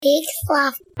Big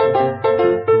fluff.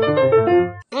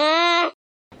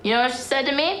 You know what she said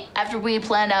to me after we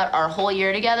planned out our whole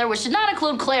year together, which did not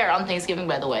include Claire on Thanksgiving,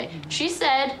 by the way? She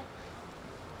said,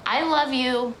 I love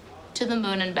you to the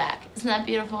moon and back. Isn't that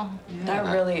beautiful? Yeah.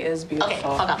 That really is beautiful. Okay,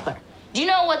 fuck off, Claire. Do you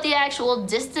know what the actual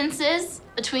distance is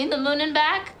between the moon and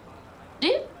back? Do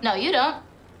you? No, you don't.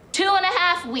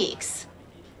 2.5 weeks.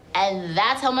 And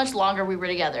that's how much longer we were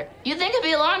together. You think it'd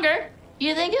be longer.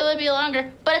 You think it would be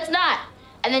longer, but it's not.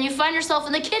 And then you find yourself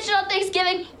in the kitchen on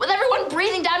Thanksgiving with everyone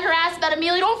breathing down your ass about a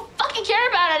meal you don't fucking care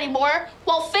about anymore,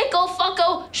 while Finko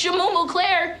Fucko Shamumu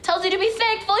Claire tells you to be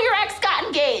thankful your ex got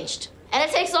engaged. And it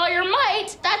takes all your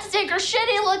might not to take her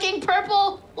shitty-looking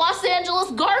purple Los Angeles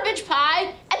garbage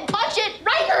pie and punch it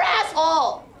right in her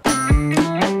asshole.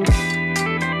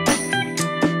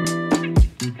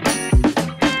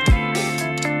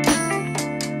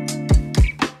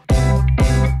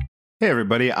 Hey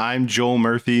everybody, I'm Joel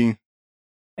Murphy.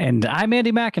 And I'm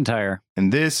Andy McIntyre.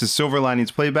 And this is Silver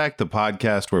Linings Playback, the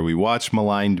podcast where we watch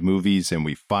maligned movies and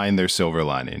we find their silver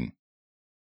lining.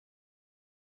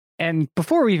 And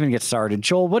before we even get started,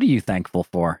 Joel, what are you thankful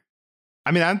for?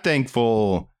 I mean, I'm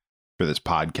thankful for this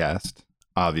podcast,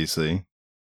 obviously.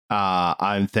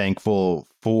 I'm thankful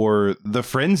for the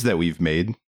friends that we've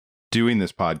made doing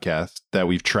this podcast, that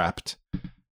we've trapped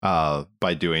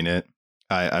by doing it.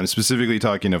 I'm specifically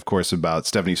talking, of course, about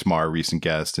Stephanie Smar, recent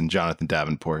guest, and Jonathan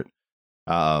Davenport.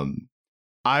 I'm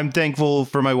thankful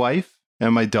for my wife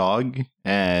and my dog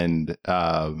and,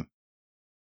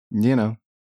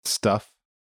 stuff.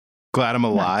 Glad I'm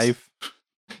alive. Nice.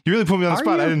 You really put me on the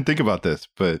spot. I didn't think about this,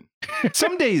 but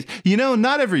some days,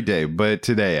 not every day, but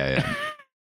today I am.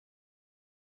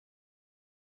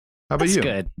 How about you?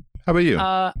 Good. How about you?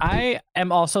 I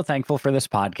am also thankful for this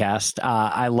podcast.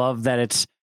 I love that it's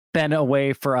been a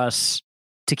way for us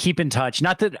to keep in touch.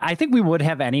 Not that I think we would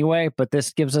have anyway, but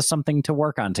this gives us something to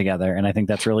work on together, and I think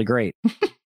that's really great.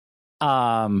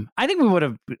 I think we would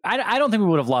have. I don't think we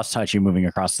would have lost touch you moving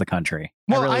across the country.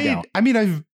 Well, I mean,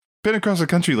 I've been across the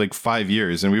country like 5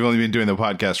 years, and we've only been doing the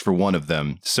podcast for one of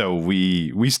them, so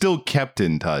we still kept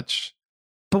in touch.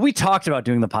 But we talked about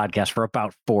doing the podcast for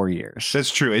about 4 years.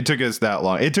 That's true. It took us that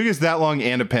long. It took us that long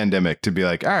and a pandemic to be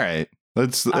like, all right.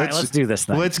 Let's do this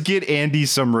thing. Let's get Andy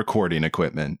some recording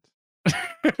equipment.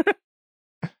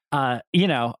 But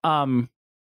yeah, I'm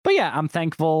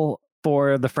thankful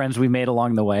for the friends we made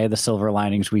along the way, the silver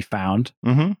linings we found.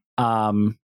 Mm-hmm.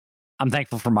 I'm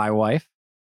thankful for my wife.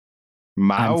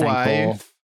 My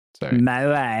wife.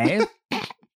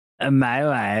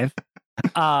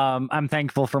 I'm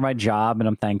thankful for my job, and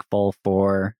I'm thankful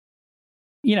for,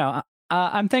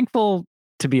 I'm thankful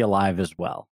to be alive as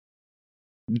well.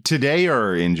 Today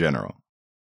or in general?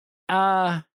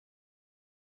 As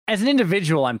an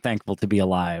individual, I'm thankful to be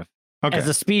alive. Okay. As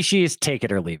a species, take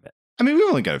it or leave it. I mean, we've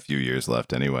only got a few years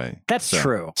left anyway. That's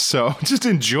true. So just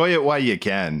enjoy it while you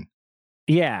can.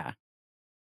 Yeah.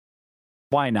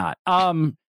 Why not?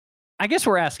 I guess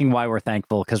we're asking why we're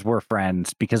thankful because we're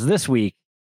friends, because this week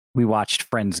we watched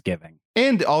Friendsgiving.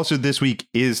 And also this week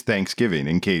is Thanksgiving,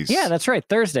 in case. Yeah, that's right.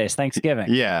 Thursday's Thanksgiving.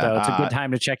 Yeah. So it's a good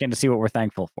time to check in to see what we're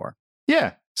thankful for.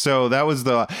 Yeah. So that was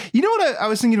you know what I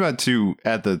was thinking about too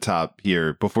at the top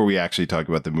here before we actually talk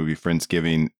about the movie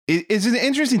Friendsgiving. It's an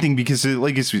interesting thing because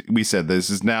like we said, this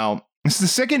is the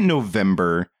 2nd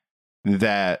November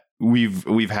that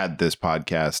we've had this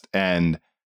podcast. And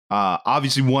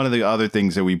obviously one of the other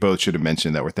things that we both should have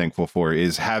mentioned that we're thankful for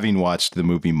is having watched the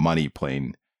movie Money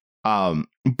Plane.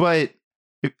 But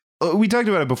we talked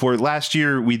about it before. Last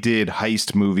year we did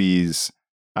heist movies.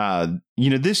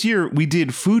 This year we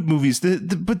did food movies.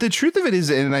 But the truth of it is,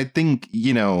 and I think,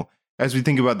 as we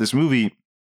think about this movie,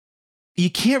 you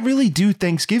can't really do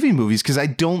Thanksgiving movies because I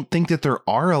don't think that there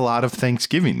are a lot of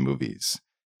Thanksgiving movies.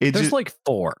 There's like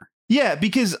 4. Yeah,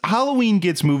 because Halloween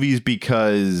gets movies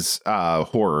because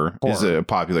horror is a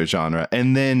popular genre.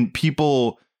 And then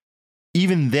people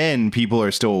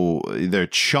are still, they're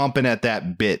chomping at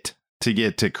that bit to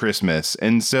get to Christmas.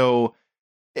 And so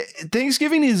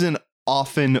Thanksgiving is an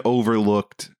often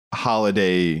overlooked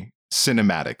holiday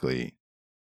cinematically.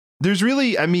 There's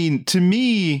really, to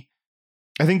me,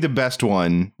 I think the best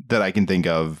one that I can think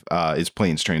of is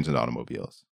Planes, Trains, and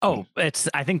Automobiles. Oh, I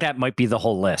think that might be the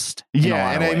whole list.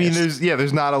 Yeah, and I mean,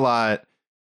 there's not a lot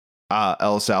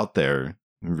else out there,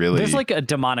 really. There's like a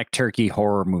demonic turkey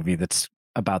horror movie that's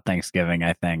about Thanksgiving,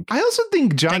 I think. I also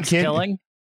think John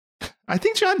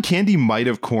Candy might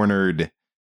have cornered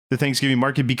the Thanksgiving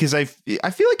market because I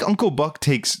feel like Uncle Buck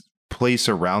takes place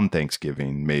around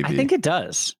Thanksgiving, maybe. I think it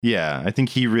does. Yeah, I think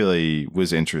he really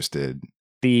was interested.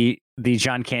 The the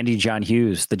John Candy, John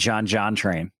Hughes, the John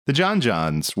train. The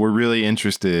Johns were really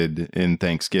interested in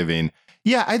Thanksgiving.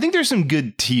 Yeah, I think there's some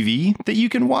good TV that you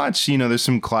can watch. You know, there's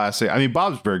some classic. I mean,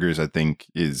 Bob's Burgers, I think,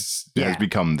 has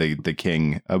become the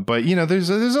king. But you know, there's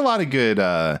a lot of good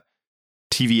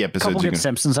TV episodes. A couple good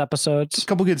Simpsons episodes. A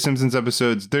couple good Simpsons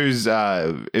episodes. There's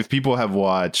if people have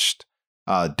watched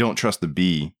Don't Trust the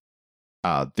Bee.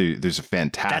 There's a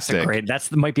fantastic.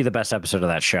 Might be the best episode of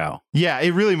that show. Yeah,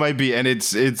 it really might be, and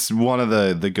it's one of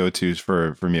the go-tos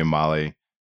for me and Molly,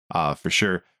 for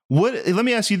sure. Let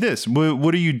me ask you this: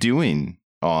 what are you doing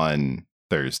on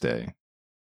Thursday?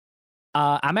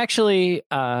 I'm actually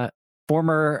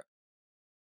former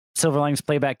Silver Linings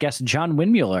Playback guest John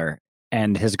Windmuller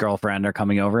and his girlfriend are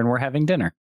coming over, and we're having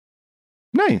dinner.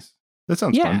 Nice. That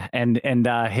sounds fun. And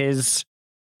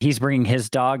he's bringing his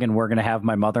dog, and we're going to have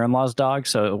my mother-in-law's dog.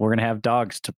 So we're going to have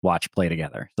dogs to watch play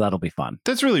together. So that'll be fun.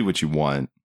 That's really what you want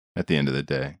at the end of the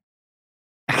day.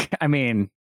 I mean,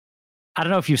 I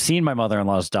don't know if you've seen my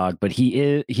mother-in-law's dog, but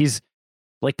he's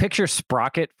like, picture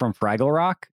Sprocket from Fraggle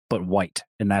Rock, but white.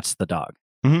 And that's the dog.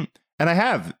 Mm-hmm. And I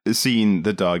have seen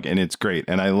the dog, and it's great.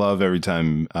 And I love every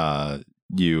time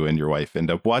you and your wife end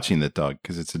up watching the dog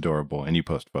because it's adorable and you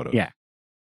post photos. Yeah.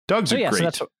 Dogs are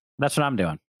great. So that's what I'm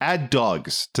doing. Add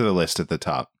dogs to the list at the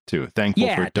top, too. Thankful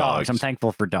for dogs. I'm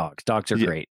thankful for dogs. Dogs are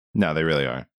great. No, they really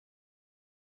are.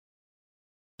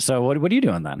 So what are you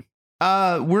doing then?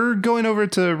 We're going over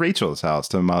to Rachel's house,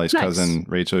 to Molly's cousin,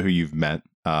 Rachel, who you've met.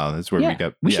 That's where we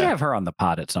got. We should have her on the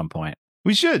pod at some point.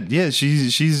 We should. Yeah,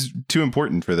 she's too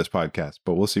important for this podcast,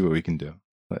 but we'll see what we can do.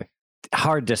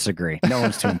 Hard disagree. No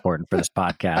one's too important for this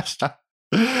podcast.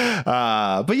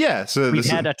 But yeah, so we've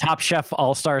had a Top Chef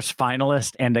All-Stars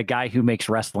finalist and a guy who makes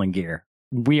wrestling gear.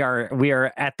 We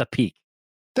are at the peak.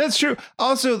 That's true.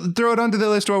 Also, throw it onto the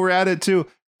list while we're at it too.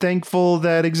 Thankful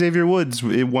that Xavier Woods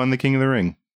won the King of the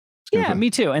Ring. Yeah,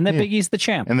 me too. And that Big E's the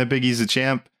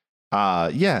champ.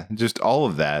 Yeah, just all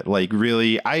of that. Like,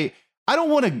 really, I don't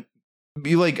want to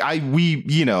be like, I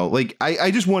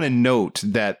just want to note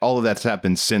that all of that's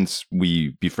happened since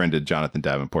we befriended Jonathan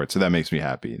Davenport. So that makes me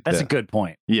happy. That's a good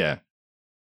point. Yeah.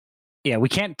 Yeah, we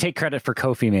can't take credit for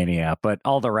Kofi Mania, but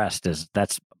all the rest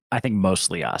that's I think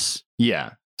mostly us.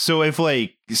 Yeah. So if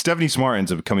like Stephanie Smart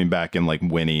ends up coming back and like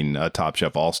winning a Top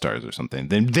Chef All-Stars or something,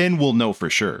 then we'll know for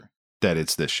sure that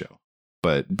it's this show.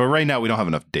 But right now we don't have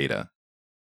enough data.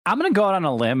 I'm going to go out on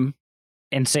a limb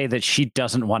and say that she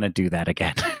doesn't want to do that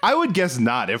again. I would guess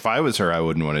not. If I was her, I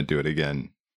wouldn't want to do it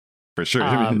again. For sure.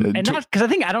 And not because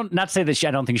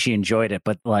I don't think she enjoyed it,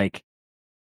 but like,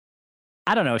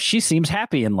 I don't know. She seems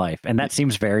happy in life, and that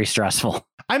seems very stressful.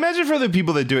 I imagine for the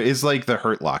people that do it, it's like the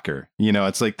Hurt Locker. You know,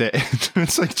 it's like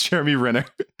it's like Jeremy Renner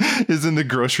is in the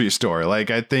grocery store. Like,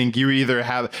 I think you either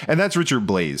have, and that's Richard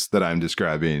Blaze that I'm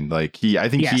describing. Like I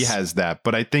think he has that,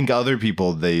 but I think other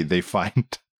people they find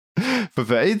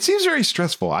it seems very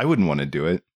stressful. I wouldn't want to do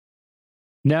it.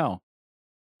 No,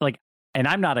 like, and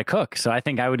I'm not a cook, so I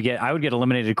think I would get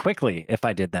eliminated quickly if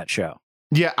I did that show.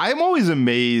 Yeah, I'm always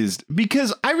amazed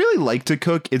because I really like to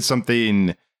cook. It's something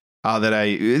that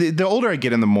the older I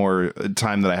get and the more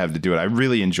time that I have to do it, I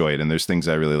really enjoy it. And there's things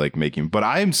I really like making. But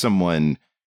I am someone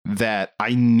that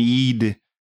I need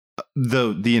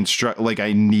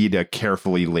I need a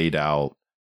carefully laid out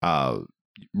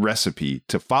recipe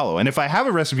to follow. And if I have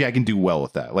a recipe, I can do well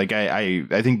with that. Like I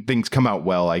think things come out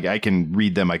well. I can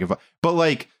read them. But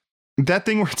like that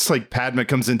thing where it's like Padma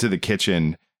comes into the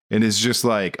kitchen and is just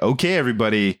like, okay,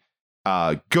 everybody,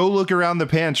 go look around the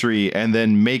pantry and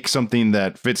then make something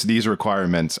that fits these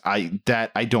requirements. I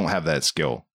don't have that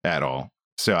skill at all.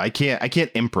 So I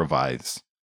can't improvise.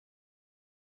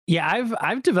 Yeah,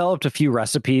 I've developed a few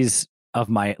recipes of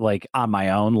my on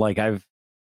my own. Like I've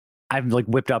like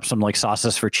whipped up some like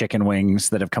sauces for chicken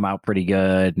wings that have come out pretty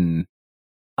good, and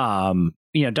done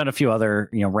a few other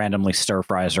randomly stir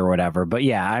fries or whatever. But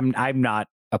yeah, I'm not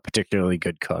a particularly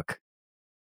good cook.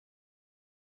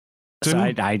 So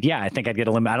I think I'd get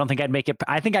eliminated. I don't think I'd make it.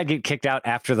 I think I'd get kicked out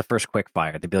after the first quick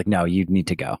fire. They'd be like, "No, you need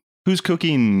to go." Who's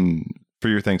cooking for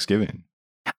your Thanksgiving?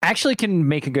 I actually can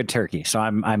make a good turkey, so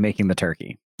I'm making the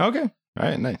turkey. Okay, all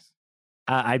right, nice.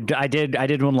 I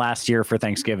did one last year for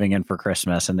Thanksgiving and for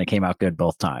Christmas, and they came out good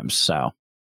both times. So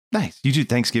nice. You do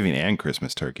Thanksgiving and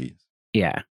Christmas turkeys.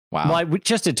 Yeah. Wow. Well, we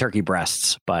just did turkey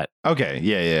breasts, but okay,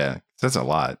 yeah, that's a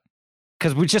lot.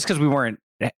 Because we weren't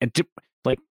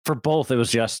like. For both, it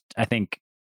was just, I think,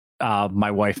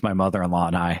 my wife, my mother-in-law,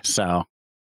 and I. So,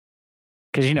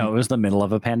 because, it was the middle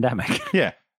of a pandemic.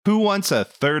 Yeah. Who wants a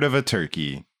third of a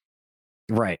turkey?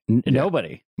 Right.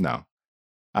 Nobody. No.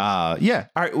 Yeah.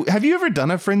 All right. Have you ever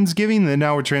done a Friendsgiving? Then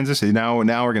now we're transitioning. Now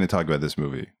we're going to talk about this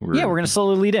movie. We're going to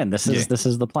slowly lead in. This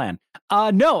is the plan.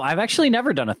 No, I've actually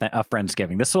never done a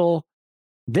Friendsgiving.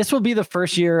 This will be the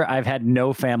first year I've had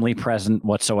no family present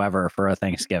whatsoever for a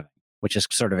Thanksgiving, which is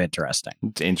sort of interesting.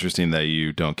 It's interesting that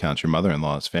you don't count your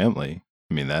mother-in-law as family.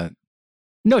 I mean that.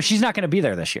 No, she's not going to be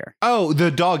there this year. Oh,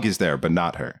 the dog is there, but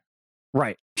not her.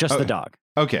 Right. Just the dog.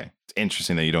 Okay. It's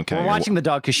interesting that you don't count. We're watching the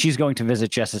dog because she's going to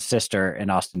visit Jess's sister in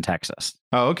Austin, Texas.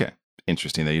 Oh, okay.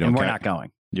 Interesting that you don't and we're count not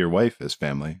going. Your wife as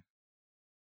family.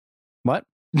 What?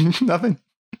 Nothing.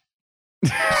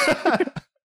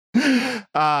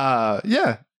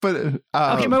 Yeah. But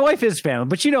okay, my wife is family,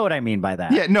 but you know what I mean by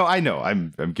that. Yeah, no, I know.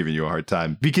 I'm giving you a hard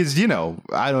time because, I don't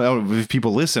know if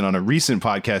people listen on a recent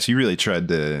podcast, you really tried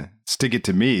to stick it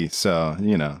to me. So,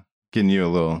 getting you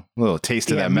a little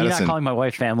taste of that medicine. Me not calling my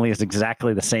wife family is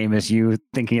exactly the same as you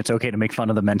thinking it's okay to make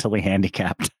fun of the mentally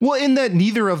handicapped. Well, in that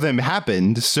neither of them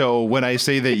happened. So when I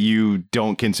say that you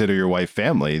don't consider your wife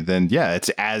family, then yeah, it's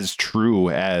as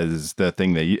true as the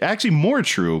thing that you actually more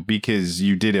true because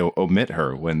you did omit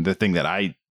her when the thing that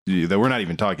we're not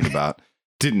even talking about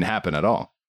didn't happen at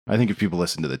all. I think if people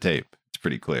listen to the tape, it's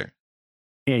pretty clear.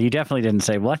 Yeah, you definitely didn't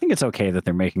say, well, I think it's okay that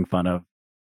they're making fun of.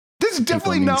 This is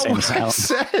definitely not what I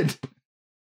said.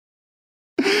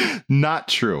 Not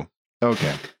true.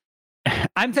 Okay.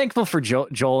 I'm thankful for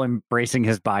Joel embracing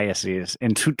his biases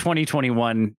in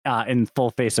 2021 in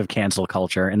full face of cancel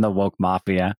culture in the woke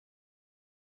mafia.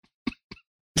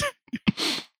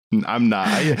 I'm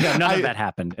not. None of that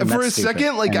happened. For a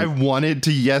second, I wanted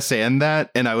to yes and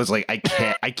that, and I was like,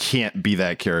 I can't be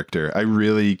that character. I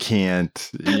really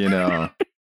can't.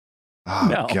 Oh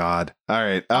no. God! All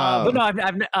right, but no.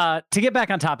 I've to get back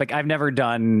on topic. I've never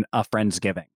done a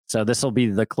Friendsgiving, so this will be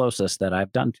the closest that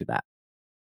I've done to that.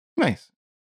 Nice.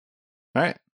 All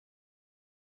right.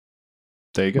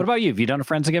 There you go. What about you? Have you done a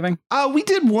Friendsgiving? We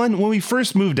did one when we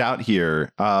first moved out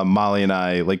here. Molly and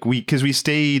I, because we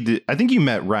stayed. I think you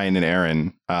met Ryan and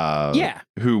Aaron. Yeah.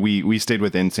 Who we stayed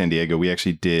with in San Diego. We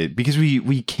actually did because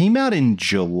we came out in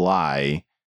July.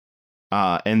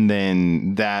 And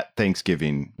then that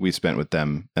Thanksgiving we spent with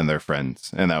them and their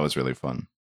friends, and that was really fun.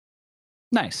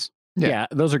 Nice. Yeah,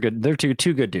 those are good. They're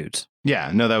two good dudes.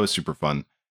 Yeah, no, that was super fun.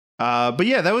 But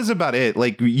yeah, that was about it.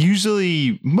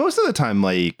 Usually, most of the time,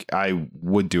 I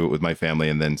would do it with my family,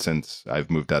 and then since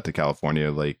I've moved out to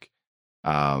California, we're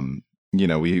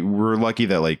lucky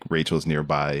that Rachel's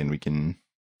nearby and we can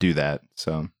do that.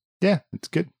 So yeah, it's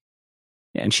good.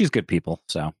 Yeah, and she's good people.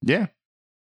 So yeah.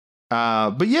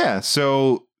 But yeah,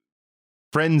 so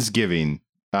Friendsgiving,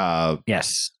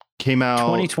 yes, came out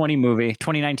 2020 movie,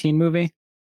 2019 movie.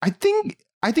 I think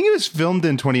it was filmed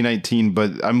in 2019,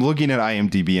 but I'm looking at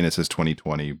IMDb and it says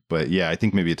 2020. But yeah, I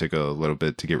think maybe it took a little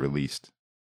bit to get released.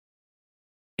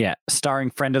 Yeah, starring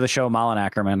friend of the show Malin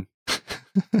Ackerman.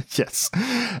 Yes,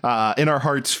 in our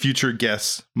hearts, future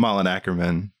guest Malin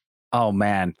Ackerman. Oh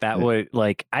man, that would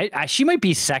she might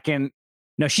be second.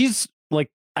 No, she's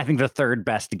I think the third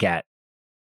best get.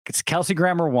 It's Kelsey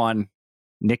Grammer 1,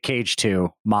 Nick Cage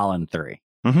 2, Malin 3.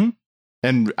 Mm-hmm.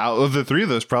 And out of the three of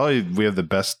those, probably we have the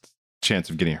best chance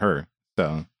of getting her.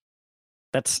 So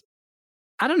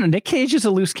I don't know. Nick Cage is a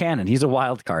loose cannon. He's a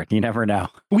wild card. You never know.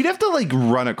 We'd have to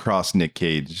run across Nick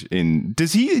Cage. Do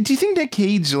you think Nick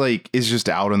Cage is just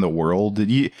out in the world?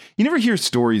 You never hear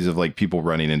stories of people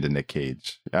running into Nick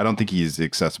Cage. I don't think he's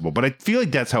accessible, but I feel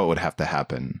like that's how it would have to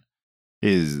happen.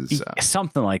 Is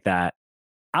something like that.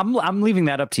 I'm leaving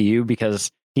that up to you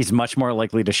because he's much more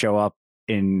likely to show up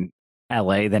in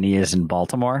LA than he is in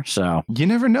Baltimore. So you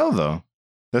never know, though.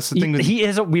 That's the thing.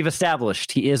 We've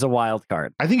established he is a wild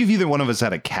card. I think if either one of us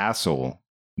had a castle,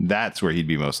 that's where he'd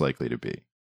be most likely to be.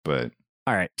 But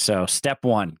all right. So step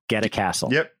 1, get a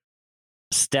castle. Yep.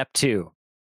 Step 2,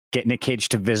 get Nick Cage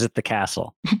to visit the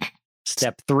castle.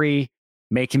 Step 3,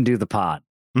 make him do the pod.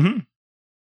 Mm-hmm.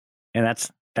 And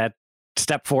that's that.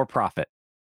 Step 4, profit.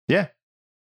 Yeah,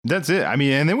 that's it. I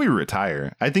mean, and then we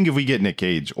retire. I think if we get Nick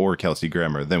Cage or Kelsey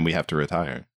Grammer, then we have to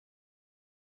retire.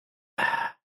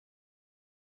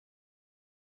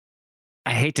 I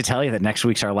hate to tell you that next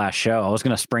week's our last show. I was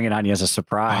going to spring it on you as a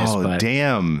surprise. Oh, but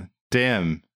damn.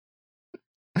 That's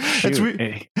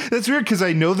weird. That's weird because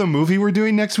I know the movie we're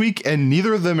doing next week and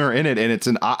neither of them are in it. And it's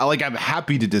I'm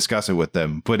happy to discuss it with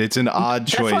them, but it's an odd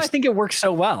choice. That's why I think it works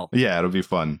so well. Yeah, it'll be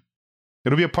fun.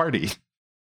 It'll be a party.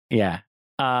 Yeah.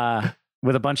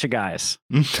 With a bunch of guys.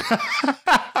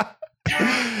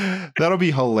 That'll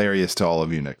be hilarious to all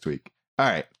of you next week. All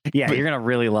right. Yeah, you're going to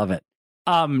really love it.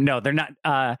 No, they're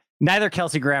not. Neither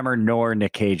Kelsey Grammer nor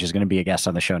Nick Cage is going to be a guest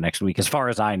on the show next week, as far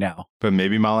as I know. But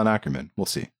maybe Malin Ackerman. We'll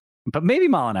see. but maybe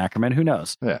Malin Ackerman. Who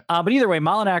knows? Yeah. But either way,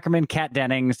 Malin Ackerman, Kat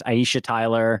Dennings, Aisha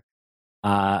Tyler,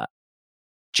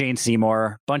 Jane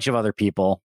Seymour, bunch of other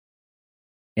people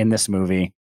in this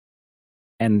movie,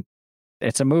 and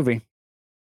it's a movie.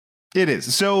 It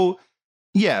is. So,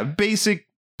 yeah, basic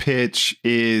pitch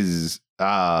is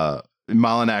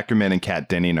Malin Ackerman and Kat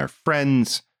Dennings are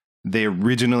friends. They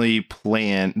originally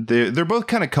planned. They're both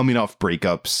kind of coming off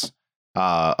breakups.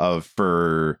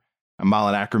 For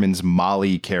Malin Ackerman's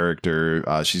Molly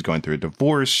character, she's going through a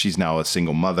divorce. She's now a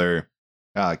single mother.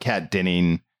 Kat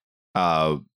Dennings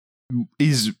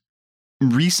is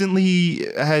recently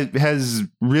has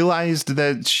realized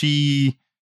that she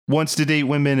wants to date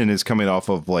women and is coming off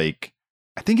of like,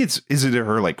 I think is it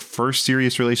her like first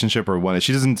serious relationship or one?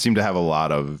 She doesn't seem to have a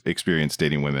lot of experience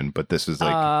dating women, but this is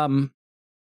like,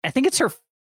 I think it's her.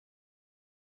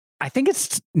 I think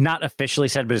it's not officially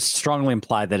said, but it's strongly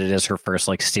implied that it is her first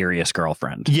like serious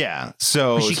girlfriend. Yeah.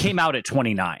 So she came out at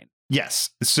 29.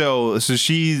 Yes. So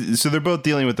they're both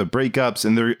dealing with the breakups,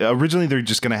 and they're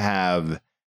just going to have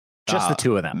just the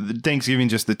two of them. Thanksgiving,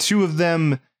 just the two of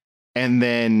them. And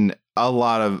then a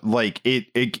lot of like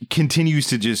it continues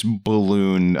to just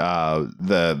balloon.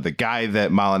 The guy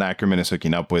that Malin Ackerman is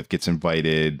hooking up with gets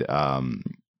invited. I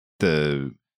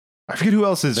forget who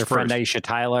else is their first. Friend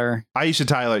Aisha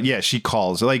Tyler. Yeah, she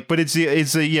calls like, but it's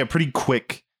a pretty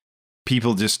quick.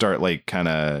 People just start like kind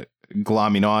of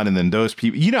glomming on, and then those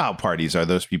people, you know how parties are.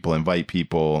 Those people invite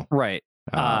people, right?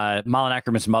 Malin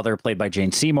Ackerman's mother, played by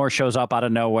Jane Seymour, shows up out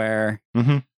of nowhere.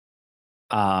 Mm-hmm.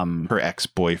 Her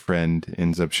ex-boyfriend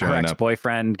ends up showing up. Her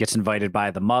ex-boyfriend gets invited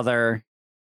by the mother.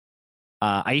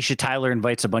 Aisha Tyler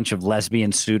invites a bunch of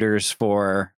lesbian suitors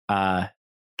for Kat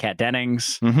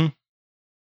Dennings. Mm-hmm.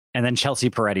 And then Chelsea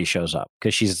Peretti shows up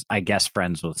because she's, I guess,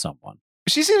 friends with someone.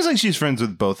 She seems like she's friends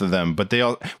with both of them, but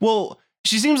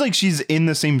she seems like she's in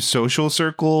the same social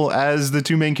circle as the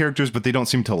two main characters, but they don't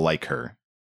seem to like her.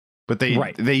 But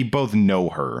they both know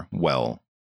her well.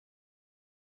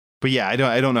 But yeah,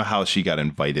 I don't know how she got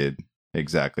invited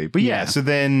exactly. But yeah. So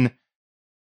then,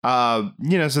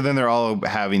 so then they're all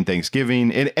having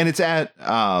Thanksgiving, and it's at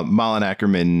Malin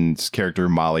Ackerman's character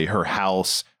Molly, her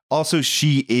house. Also,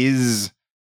 she is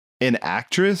an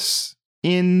actress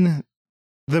in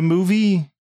the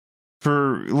movie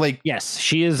for like, yes,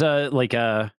 she is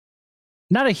not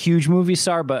a huge movie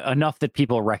star, but enough that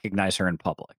people recognize her in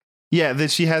public. Yeah,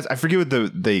 that she has. I forget what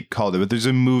they called it, but there's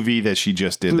a movie that she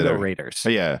just did. Pluto Raiders.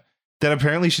 Yeah, that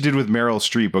apparently she did with Meryl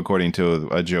Streep, according to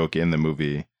a joke in the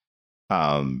movie.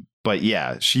 But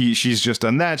yeah, she's just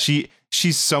done that.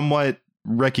 She's somewhat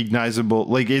recognizable.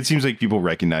 Like it seems like people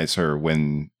recognize her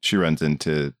when she runs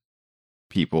into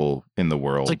people in the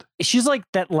world. Like, she's like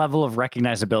that level of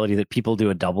recognizability that people do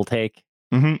a double take.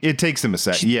 Mm-hmm. It takes them a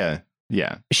sec. Yeah.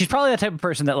 She's probably the type of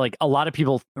person that like a lot of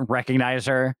people recognize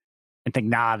her and think,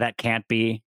 nah, that can't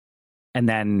be. And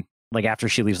then like after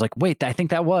she leaves, like, wait, I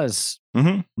think that was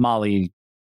Molly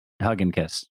Hug and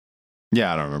Kiss.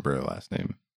 Yeah, I don't remember her last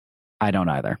name. I don't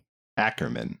either.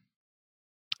 Ackerman.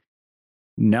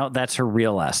 No, that's her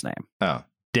real last name. Oh,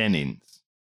 Dennings.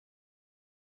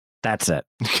 That's it.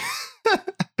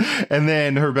 And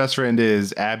then her best friend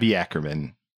is Abby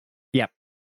Ackerman. Yep.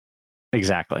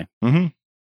 Exactly. Mm-hmm.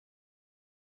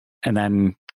 And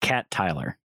then Kat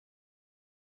Tyler.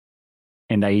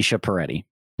 And Aisha Peretti.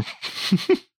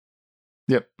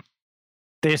 Yep.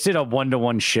 They just did a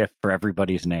 1-to-1 shift for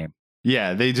everybody's name.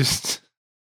 Yeah, they just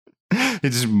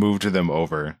moved them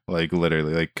over, like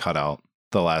literally, like cut out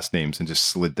the last names and just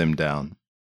slid them down.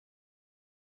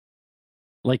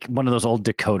 Like one of those old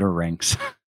decoder rings.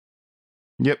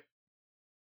 Yep.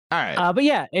 All right. But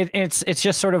yeah, it's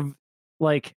just sort of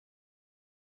like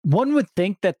one would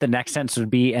think that the next sentence would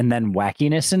be, and then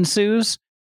wackiness ensues,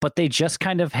 but they just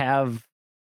kind of have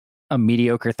a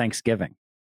mediocre Thanksgiving.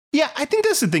 Yeah, I think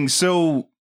that's the thing. So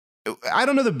I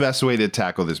don't know the best way to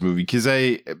tackle this movie because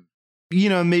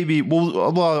maybe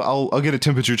I'll get a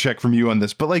temperature check from you on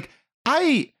this, but like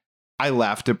I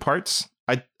laughed at parts.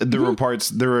 There were parts.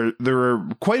 There were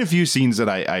quite a few scenes that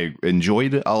I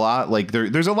enjoyed a lot. Like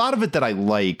there's a lot of it that I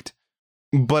liked,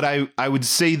 but I would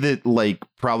say that like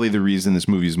probably the reason this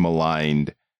movie is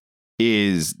maligned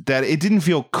is that it didn't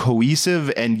feel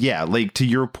cohesive. And yeah, like to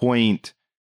your point,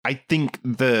 I think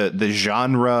the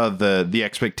genre, the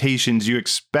expectations you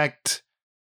expect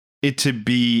it to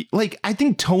be like, I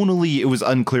think tonally it was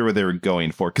unclear what they were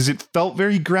going for because it felt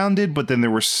very grounded, but then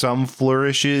there were some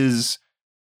flourishes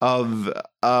of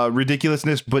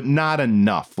ridiculousness, but not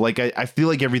enough. Like I feel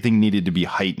like everything needed to be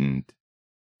heightened.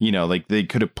 Like they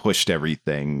could have pushed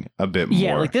everything a bit more.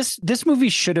 Yeah, like this movie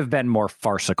should have been more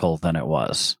farcical than it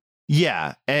was.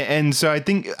 Yeah, and so I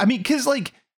mean, because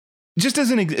like just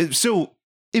as so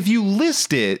if you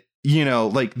list it, you know,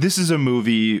 like this is a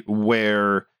movie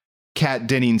where Kat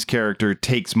Dennings' character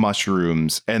takes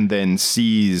mushrooms and then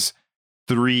sees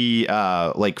three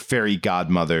like fairy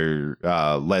godmother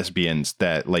lesbians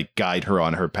that like guide her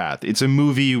on her path. It's a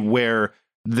movie where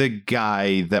the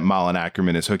guy that Malin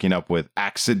Ackerman is hooking up with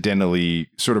accidentally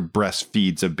sort of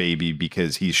breastfeeds a baby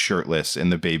because he's shirtless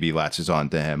and the baby latches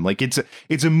onto him. Like it's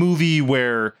a movie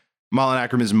where Malin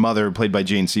Ackerman's mother, played by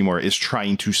Jane Seymour, is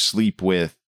trying to sleep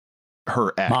with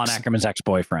her ex. Malin Ackerman's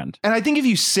ex-boyfriend. And I think if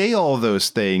you say all those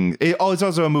things, it's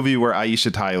also a movie where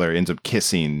Aisha Tyler ends up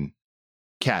kissing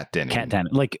Kat Dennings. Kat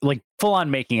Dennings, like full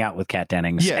on making out with Kat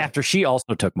Dennings after she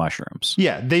also took mushrooms.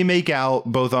 Yeah, they make out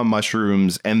both on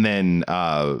mushrooms, and then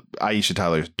Aisha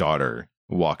Tyler's daughter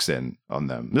walks in on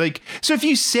them. Like, so if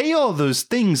you say all those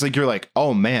things, like you're like,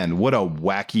 oh man, what a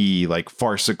wacky, like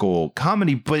farcical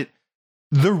comedy. But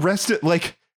the rest of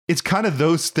like, it's kind of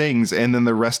those things, and then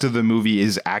the rest of the movie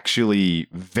is actually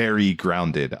very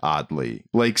grounded, oddly.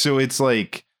 Like, so it's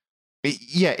like,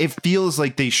 it feels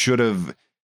like they should have.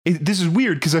 This is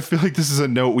weird because I feel like this is a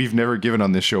note we've never given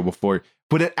on this show before,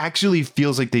 but it actually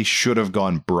feels like they should have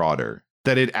gone broader.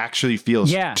 That it actually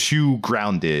feels too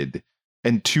grounded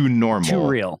and too normal, too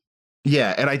real.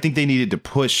 Yeah, and I think they needed to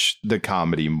push the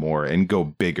comedy more and go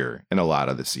bigger in a lot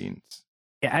of the scenes.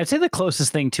 Yeah, I'd say the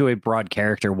closest thing to a broad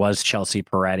character was Chelsea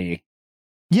Peretti.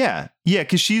 Yeah,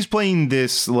 because she's playing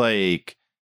this like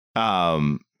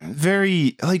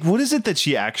very like, what is it that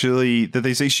she actually, that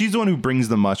they say she's the one who brings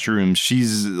the mushrooms?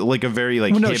 She's like a very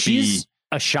like hippie. She's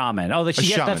a shaman. Oh, that's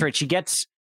right. She gets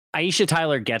Aisha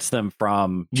Tyler gets them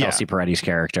from Chelsea Peretti's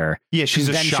character. Yeah, she's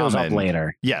a then shaman. Shows up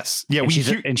later. Yes. Yeah,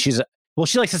 and she's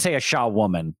she likes to say a Shaw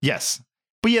woman. Yes.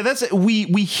 But yeah, that's we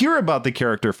hear about the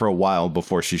character for a while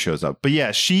before she shows up. But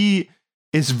yeah, she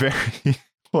is very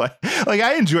like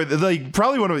I enjoy like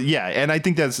probably one of and I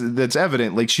think that's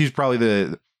evident. Like she's probably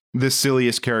the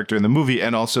silliest character in the movie,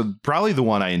 and also probably the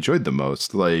one I enjoyed the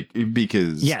most, like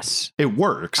because it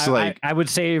works. I'd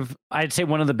say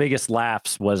one of the biggest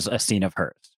laughs was a scene of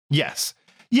hers. Yes.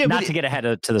 Yeah. Not to get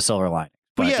ahead to the silver lining.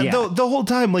 But the whole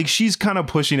time, like she's kind of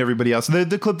pushing everybody else.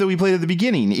 The clip that we played at the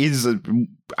beginning is,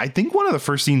 I think, one of the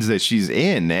first scenes that she's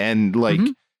in. And like,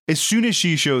 as soon as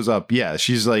she shows up,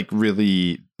 she's like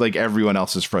really like everyone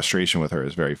else's frustration with her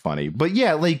is very funny. But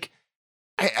yeah, like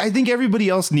I think everybody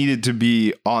else needed to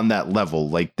be on that level.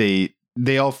 Like they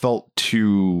all felt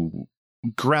too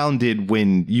grounded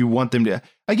when you want them to,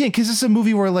 again, because it's a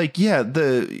movie where like,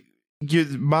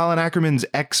 Malin Ackerman's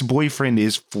ex-boyfriend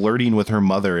is flirting with her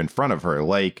mother in front of her.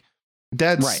 Like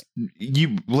that's right.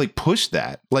 You like push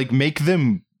that, like make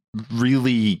them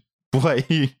really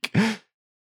like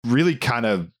really kind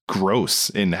of gross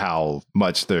in how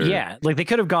much they're like they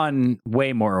could have gone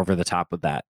way more over the top with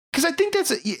that. Because I think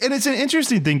and it's an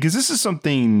interesting thing because this is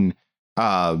something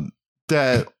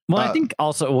that I think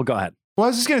also go ahead. Well, I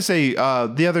was just gonna say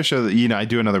the other show that I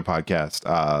do another podcast,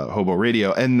 Hobo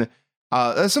Radio, and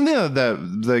that's something that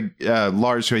the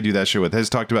Lars, who I do that show with, has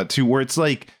talked about too, where it's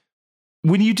like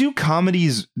when you do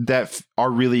comedies that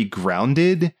are really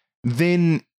grounded,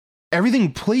 then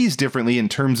everything plays differently in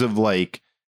terms of like,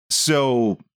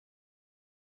 so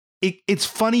it's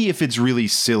funny if it's really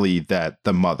silly that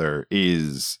the mother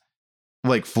is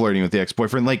like flirting with the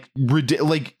ex-boyfriend, like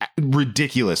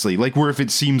ridiculously, like where if it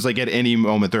seems like at any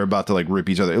moment they're about to like rip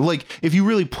each other, like if you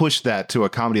really push that to a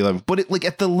comedy level, but it, like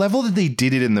at the level that they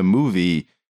did it in the movie,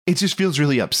 it just feels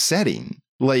really upsetting.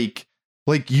 Like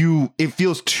it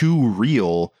feels too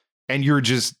real, and you're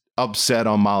just upset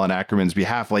on Malin Ackerman's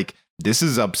behalf. Like this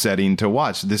is upsetting to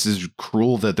watch. This is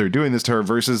cruel that they're doing this to her.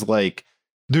 Versus like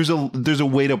there's a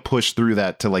way to push through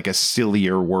that to like a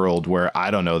sillier world where,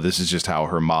 I don't know, this is just how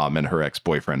her mom and her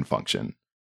ex-boyfriend function.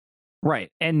 Right.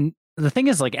 And the thing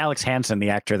is, like Alex Hansen,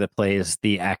 the actor that plays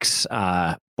the ex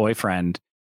boyfriend,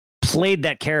 played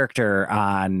that character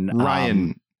on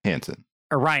Ryan Hansen.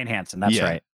 That's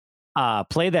right.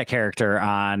 Played that character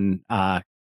on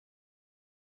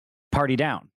Party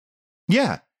Down.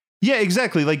 Yeah,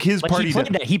 exactly. Like his like Party Down.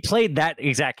 He played that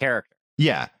exact character.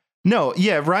 Yeah. No,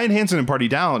 Ryan Hansen in Party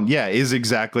Down, is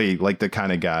exactly like the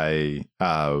kind of guy.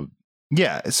 So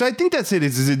I think that's it.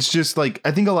 It's just like,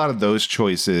 I think a lot of those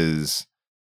choices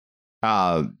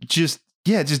just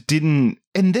didn't.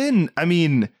 And then, I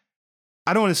mean,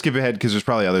 I don't want to skip ahead because there's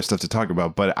probably other stuff to talk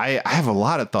about, but I have a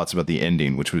lot of thoughts about the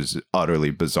ending, which was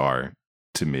utterly bizarre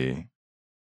to me.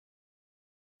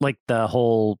 Like the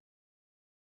whole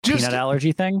peanut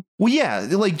allergy thing? Well,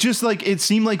 like it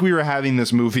seemed like we were having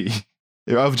this movie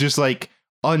of just like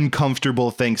uncomfortable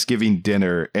Thanksgiving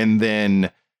dinner, and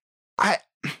then I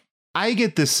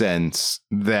get the sense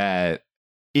that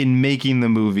in making the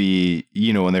movie,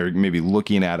 you know, when they're maybe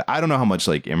looking at, I don't know how much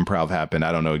like improv happened.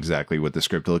 I don't know exactly what the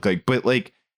script looked like, but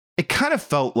like it kind of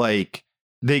felt like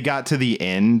they got to the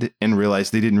end and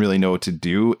realized they didn't really know what to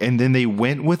do. And then they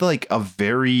went with like a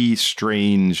very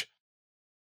strange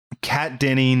Kat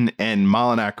Denning and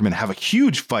Malin Ackerman have a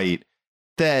huge fight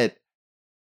that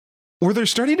where they're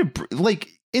starting to like,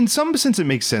 in some sense, it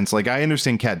makes sense. Like, I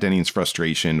understand Kat Denning's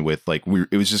frustration with like,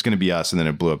 it was just going to be us. And then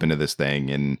it blew up into this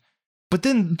thing. But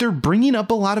then they're bringing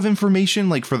up a lot of information,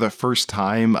 like for the first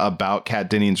time about Kat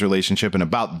Denning's relationship and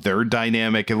about their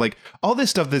dynamic and like all this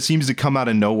stuff that seems to come out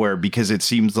of nowhere because it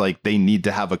seems like they need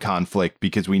to have a conflict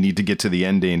because we need to get to the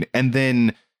ending. And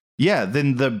then, yeah,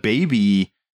 then the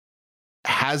baby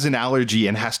has an allergy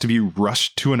and has to be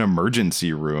rushed to an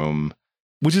emergency room,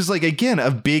 which is like, again,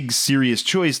 a big serious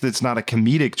choice. That's not a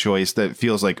comedic choice that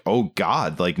feels like, oh,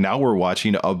 God, like now we're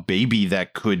watching a baby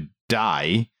that could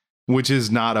die, which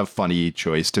is not a funny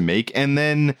choice to make. And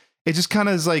then it just kind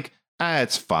of is like,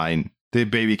 it's fine. The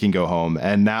baby can go home.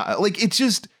 And now like it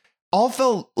just all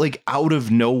felt like out of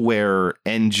nowhere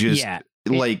and just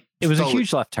like it was a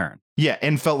huge left turn. Yeah.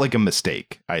 And felt like a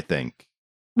mistake, I think.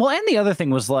 Well, and the other thing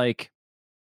was like,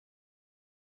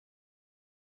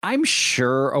 I'm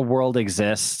sure a world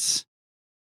exists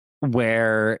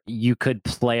where you could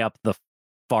play up the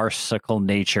farcical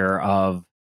nature of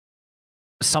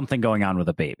something going on with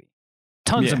a baby.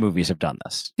 Tons of movies have done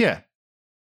this. Yeah.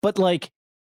 But like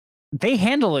they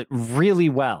handle it really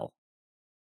well.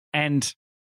 And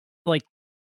like,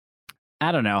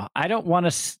 I don't know. I don't want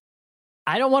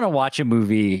to watch a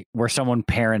movie where someone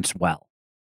parents well.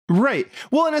 Right.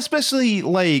 Well, and especially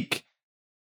like,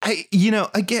 I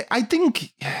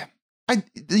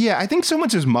think so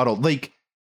much is muddled. Like,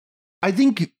 I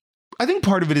think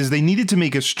part of it is they needed to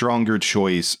make a stronger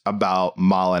choice about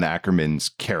Malin Ackerman's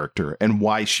character and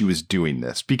why she was doing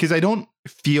this, because I don't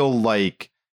feel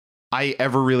like I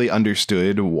ever really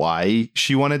understood why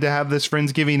she wanted to have this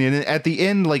Friendsgiving. And at the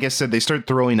end, like I said, they start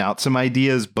throwing out some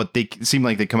ideas, but they seem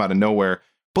like they come out of nowhere.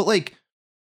 But like,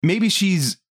 maybe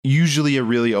she's usually a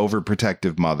really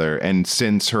overprotective mother, and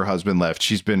since her husband left,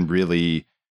 she's been really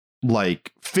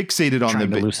like fixated on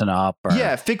trying to loosen up.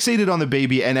 Fixated on the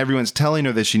baby, and everyone's telling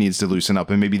her that she needs to loosen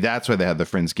up, and maybe that's why they had the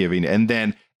Friendsgiving. And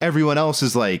then everyone else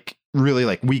is like, really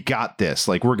like, we got this,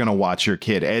 like we're gonna watch your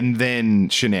kid, and then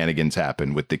shenanigans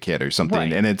happen with the kid or something,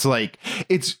 right. And it's like,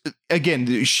 it's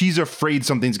again, she's afraid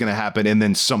something's gonna happen, and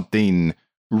then something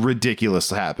ridiculous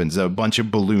happens. A bunch of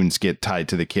balloons get tied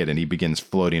to the kid and he begins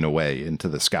floating away into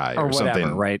the sky or whatever,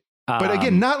 something, right? But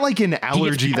again, not like an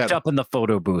allergy he gets that up in the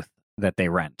photo booth that they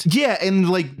rent. Yeah, and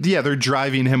like, yeah, they're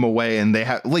driving him away, and they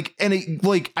have like, and it,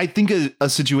 like, I think a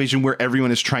situation where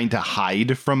everyone is trying to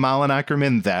hide from Malin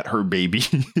Ackerman that her baby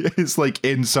is like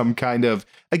in some kind of,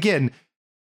 again,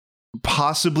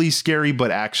 possibly scary,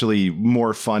 but actually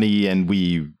more funny, and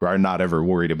we are not ever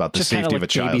worried about the just safety like of a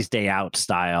child. Baby's Day Out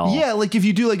style. Yeah, like if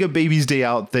you do like a Baby's Day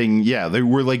Out thing, yeah, they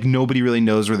were like, nobody really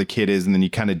knows where the kid is, and then you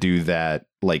kind of do that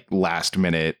like last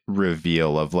minute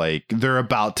reveal of like they're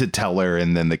about to tell her,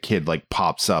 and then the kid like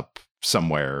pops up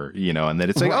somewhere, you know, and then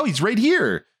it's like, oh, he's right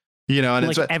here. You know, and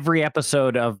like it's every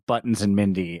episode of Buttons and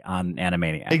Mindy on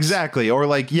Animaniacs. Exactly. Or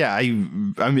like, yeah, I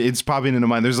mean, it's popping into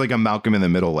mind. There's like a Malcolm in the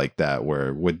Middle like that,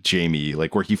 where with Jamie,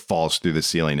 like where he falls through the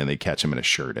ceiling and they catch him in a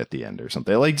shirt at the end or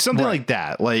something like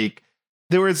that. Like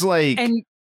there was like, and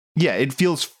yeah, it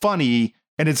feels funny,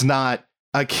 and it's not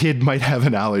a kid might have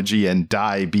an allergy and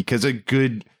die because a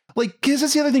good, like, because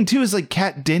that's the other thing too, is like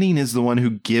Kat Denning is the one who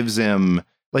gives him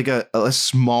like a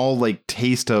small like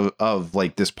taste of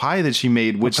like this pie that she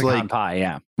made, which like pie,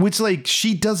 yeah, which like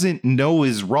she doesn't know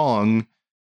is wrong.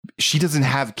 She doesn't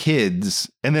have kids,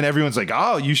 and then everyone's like,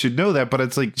 oh, you should know that, but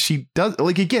it's like she does.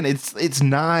 Like again, it's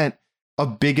not a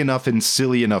big enough and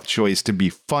silly enough choice to be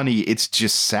funny. It's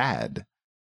just sad.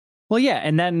 Well, yeah,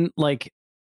 and then like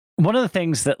one of the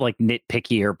things that like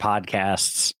nitpickier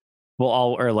podcasts will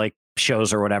all, or like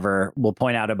shows or whatever, will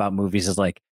point out about movies is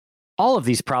like, all of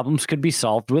these problems could be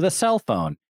solved with a cell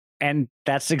phone. And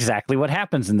that's exactly what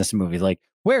happens in this movie. Like,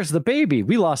 where's the baby?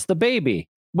 We lost the baby.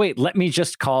 Wait, let me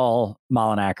just call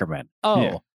Malin Ackerman. Oh,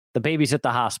 yeah. The baby's at the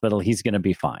hospital. He's going to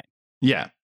be fine. Yeah.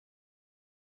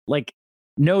 Like,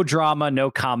 no drama,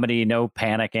 no comedy, no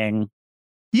panicking.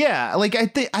 Yeah, like I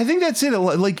think that's it.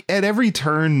 Like at every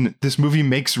turn, this movie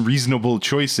makes reasonable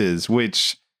choices,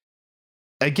 which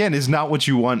again is not what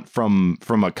you want from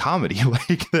a comedy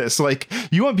like this. Like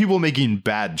you want people making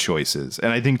bad choices,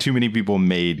 and I think too many people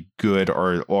made good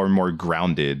or more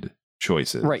grounded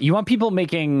choices. Right. You want people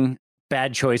making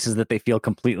bad choices that they feel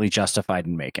completely justified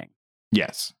in making.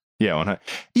 Yes. Yeah.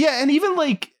 Yeah, and even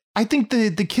like I think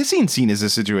the kissing scene is a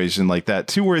situation like that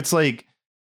too, where it's like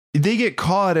they get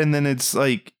caught and then it's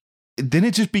like then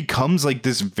it just becomes like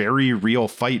this very real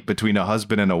fight between a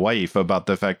husband and a wife about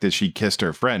the fact that she kissed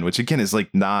her friend, which again is like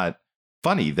not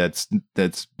funny. That's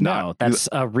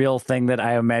a real thing that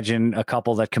I imagine a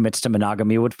couple that commits to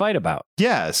monogamy would fight about.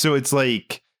 Yeah. So it's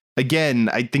like, again,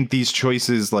 I think these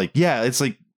choices, like, yeah, it's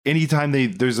like anytime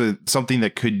there's something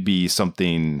that could be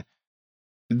something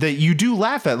that you do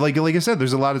laugh at, like I said,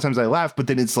 there's a lot of times I laugh, but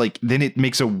then it's like, then it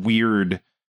makes a weird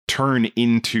turn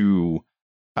into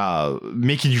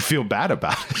making you feel bad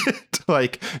about it.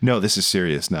 Like, no, this is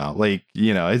serious now. Like,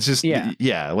 you know, it's just,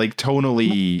 yeah, like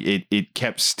tonally it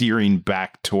kept steering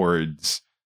back towards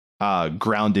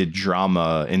grounded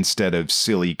drama instead of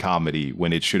silly comedy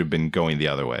when it should have been going the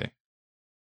other way.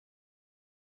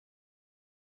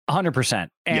 100%.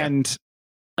 And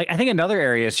like, I think another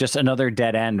area is just another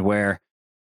dead end where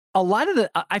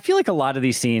I feel like a lot of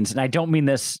these scenes, and I don't mean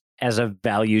this as a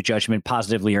value judgment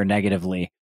positively or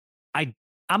negatively,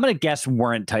 I'm going to guess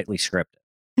weren't tightly scripted.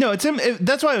 No,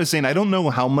 that's why I was saying I don't know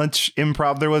how much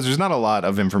improv there was. There's not a lot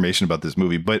of information about this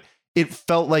movie, but it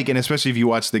felt like, and especially if you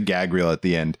watch the gag reel at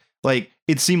the end, like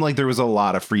it seemed like there was a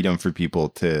lot of freedom for people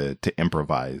to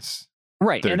improvise.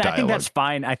 Right. And dialogue. I think that's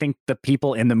fine. I think the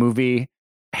people in the movie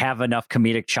have enough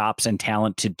comedic chops and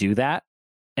talent to do that.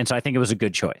 And so I think it was a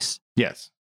good choice.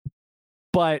 Yes.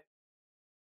 But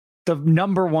the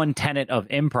number one tenet of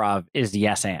improv is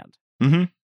yes and. Mm-hmm.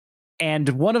 And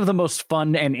one of the most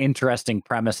fun and interesting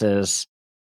premises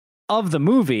of the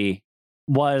movie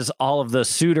was all of the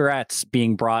suitorettes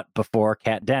being brought before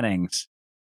Kat Dennings,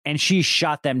 and she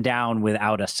shot them down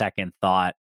without a second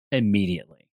thought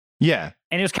immediately. Yeah.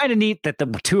 And it was kind of neat that the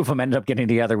two of them ended up getting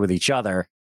together with each other.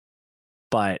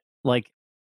 But like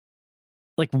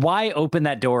why open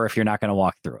that door if you're not going to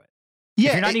walk through it? Yeah.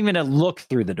 If you're not even going to look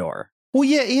through the door. Well,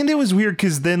 yeah, and it was weird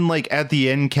because then, like, at the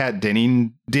end, Kat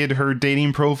Dennings did her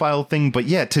dating profile thing, but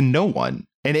yeah, to no one.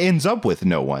 And it ends up with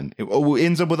no one. It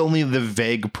ends up with only the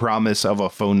vague promise of a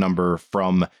phone number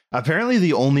from apparently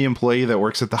the only employee that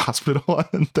works at the hospital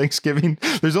on Thanksgiving.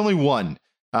 There's only one.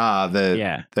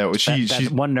 She's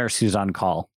one nurse who's on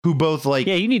call. Who both like,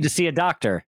 yeah, you need to see a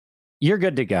doctor. You're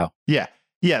good to go. Yeah.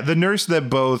 Yeah, the nurse that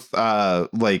both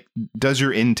like does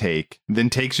your intake,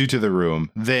 then takes you to the room,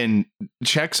 then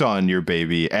checks on your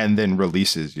baby, and then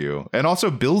releases you, and also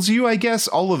bills you, I guess.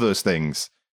 All of those things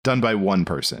done by one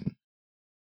person.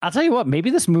 I'll tell you what,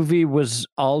 maybe this movie was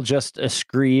all just a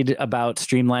screed about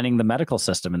streamlining the medical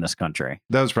system in this country.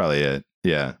 That was probably it.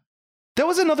 Yeah. That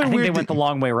was another weird thing. They went the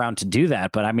long way around to do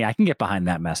that, but I mean, I can get behind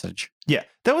that message. Yeah,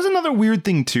 that was another weird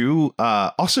thing, too.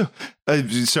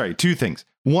 Two things.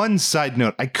 One side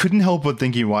note, I couldn't help but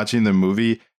thinking watching the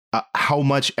movie how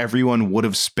much everyone would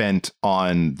have spent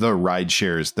on the ride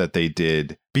shares that they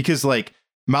did. Because like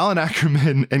Malin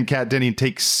Ackerman and Kat Dennings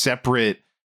take separate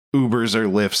Ubers or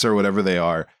Lyfts or whatever they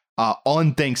are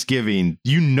on Thanksgiving.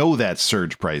 You know that's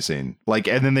surge pricing. Like,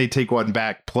 and then they take one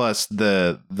back. Plus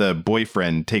the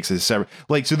boyfriend takes a separate.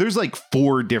 Like, so there's like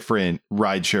 4 different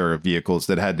rideshare vehicles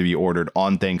that had to be ordered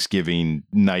on Thanksgiving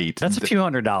night. That's a few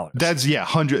 $100s. That's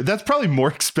 $100. That's probably more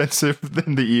expensive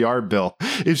than the ER bill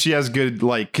if she has good,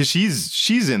 like, because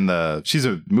she's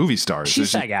a movie star.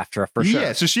 She's SAG-AFTRA for sure.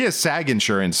 Yeah, so she has SAG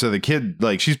insurance. So the kid,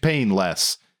 like, she's paying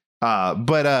less.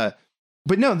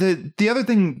 But no, the other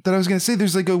thing that I was going to say,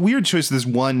 there's like a weird choice. This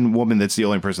one woman that's the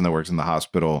only person that works in the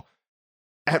hospital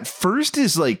at first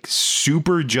is like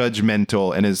super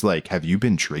judgmental and is like, have you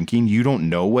been drinking? You don't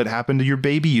know what happened to your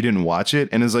baby. You didn't watch it,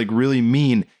 and is like really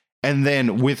mean. And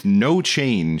then with no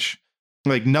change,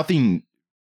 like nothing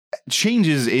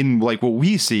changes in like what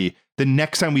we see. The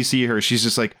next time we see her, she's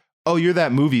just like, oh, you're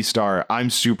that movie star. I'm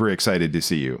super excited to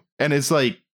see you. And it's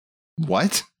like,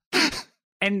 what?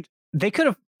 And they could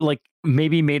have like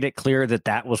maybe made it clear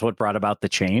that was what brought about the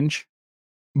change.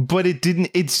 But it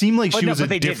didn't. It seemed like she was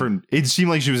a different. It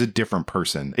seemed like she was a different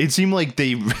person. It seemed like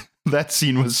that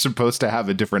scene was supposed to have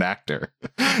a different actor,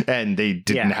 and they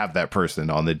didn't have that person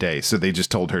on the day, so they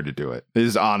just told her to do it.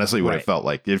 Is honestly what it felt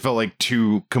like. It felt like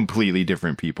 2 completely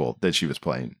different people that she was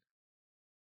playing.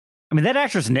 I mean, that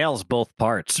actress nails both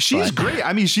parts. She's great.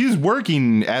 I mean, she's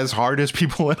working as hard as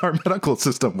people in our medical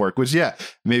system work, which, yeah,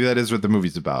 maybe that is what the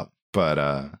movie's about. But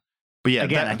yeah,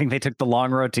 again, I think they took the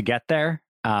long road to get there.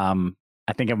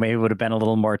 I think it maybe would have been a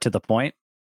little more to the point.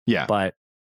 Yeah, but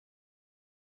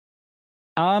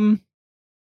I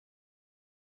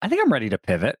think I'm ready to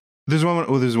pivot. There's one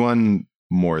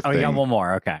more thing. Oh, you got one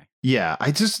more. Okay. Yeah,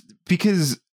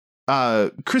 because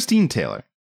Christine Taylor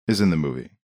is in the movie.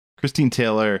 Christine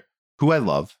Taylor, who I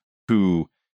love, who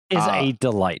is a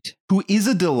delight. Who is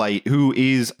a delight, who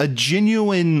is a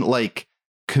genuine, like,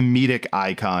 comedic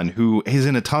icon, who is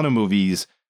in a ton of movies.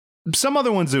 Some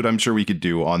other ones that I'm sure we could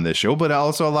do on this show, but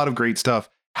also a lot of great stuff.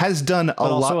 Has done a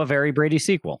lot. Also a very Brady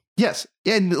sequel. Yes.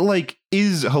 And like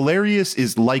is hilarious,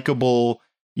 is likable.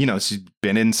 You know, she's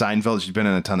been in Seinfeld. She's been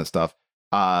in a ton of stuff.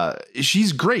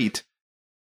 She's great.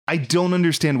 I don't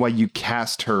understand why you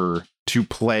cast her to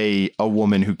play a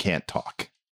woman who can't talk.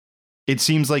 It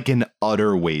seems like an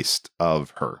utter waste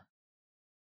of her.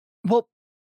 Well,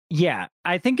 yeah,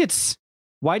 I think it's,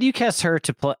 why do you cast her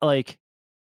to play? Like,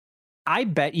 I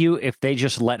bet you if they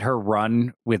just let her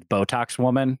run with Botox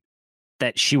Woman,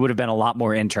 that she would have been a lot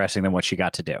more interesting than what she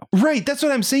got to do. Right. That's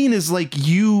what I'm saying is like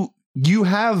you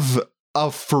have a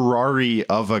Ferrari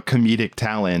of a comedic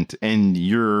talent and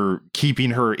you're keeping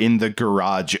her in the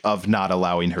garage of not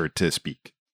allowing her to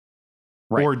speak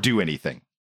or do anything.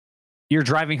 You're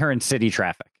driving her in city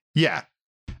traffic. Yeah.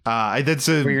 That's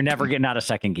where you're never getting out of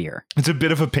second gear. It's a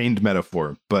bit of a pained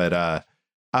metaphor, but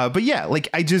yeah, like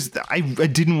I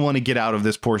didn't want to get out of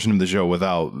this portion of the show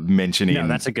without mentioning. No,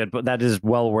 that's a good, but that is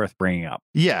well worth bringing up.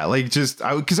 Yeah, like just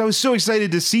because I was so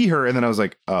excited to see her, and then I was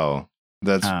like, oh,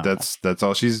 that's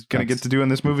all she's gonna get to do in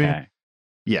this movie. Okay.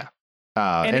 Yeah,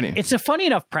 and it's a funny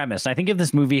enough premise. I think if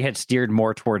this movie had steered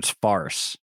more towards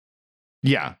farce,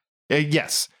 yeah,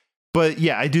 yes, but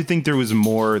yeah, I do think there was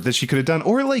more that she could have done,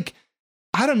 or like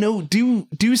I don't know,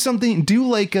 do something, do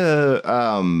like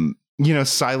a you know,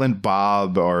 Silent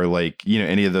Bob or like, you know,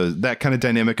 any of those, that kind of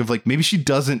dynamic of like, maybe she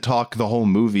doesn't talk the whole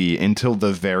movie until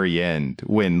the very end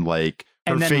when like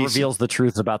her and then face reveals the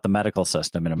truth about the medical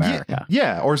system in America.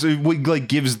 Yeah. Or so like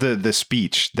gives the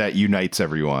speech that unites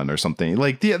everyone or something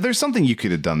like, yeah, there's something you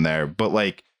could have done there, but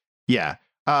like, yeah.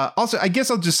 Also, I guess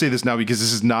I'll just say this now because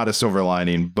this is not a silver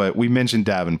lining, but we mentioned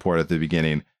Davenport at the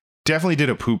beginning. Definitely did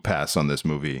a poop pass on this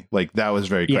movie. Like that was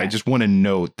very clear. Yeah. I just want to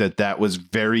note that was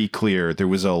very clear. There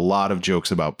was a lot of jokes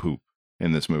about poop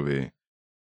in this movie.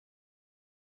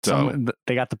 So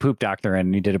they got the poop doctor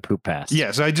and he did a poop pass. Yeah.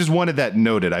 So I just wanted that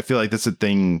noted. I feel like that's a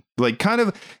thing, like kind of,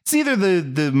 it's either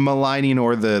the maligning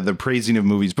or the praising of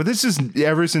movies, but this is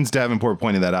ever since Davenport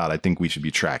pointed that out, I think we should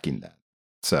be tracking that.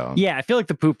 So yeah, I feel like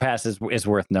the poop pass is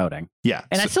worth noting. Yeah.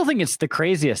 And I still think it's the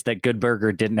craziest that Good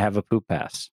Burger didn't have a poop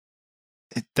pass.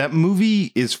 That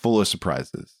movie is full of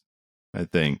surprises, I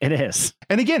think. It is.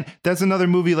 And again, that's another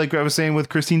movie, like I was saying with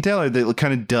Christine Taylor, that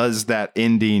kind of does that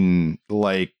ending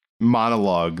like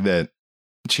monologue that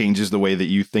changes the way that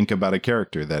you think about a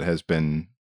character that has been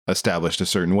established a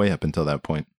certain way up until that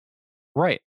point.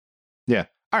 Right. Yeah.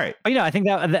 All right. You know, I think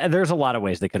that there's a lot of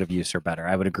ways they could have used her better.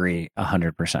 I would agree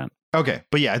 100%. Okay.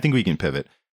 But yeah, I think we can pivot.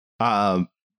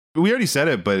 We already said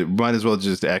it, but might as well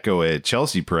just echo it.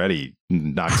 Chelsea Peretti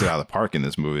knocks it out of the park in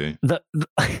this movie. The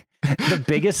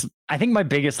biggest, I think my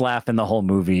biggest laugh in the whole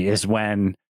movie is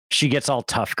when she gets all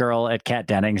tough girl at Kat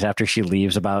Dennings after she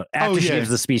leaves she gives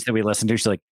the speech that we listened to. She's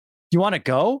like, "You want to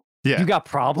go? Yeah. You got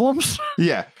problems?"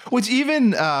 Yeah. Which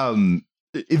even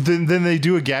then they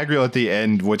do a gag reel at the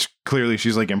end, which clearly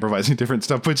she's like improvising different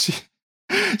stuff, but she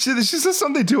says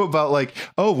something too about like,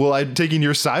 oh, well, I'm taking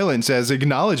your silence as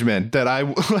acknowledgement that I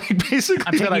like basically.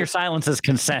 I'm taking your silence as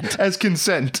consent. As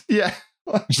consent. Yeah.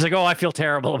 She's like, oh, I feel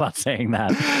terrible about saying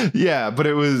that. Yeah, but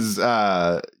it was,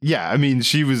 yeah, I mean,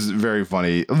 she was very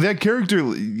funny. That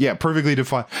character, yeah, perfectly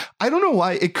defined. I don't know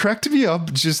why it cracked me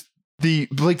up. Just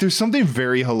there's something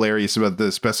very hilarious about the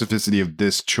specificity of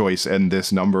this choice and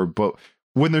this number, but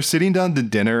when they're sitting down to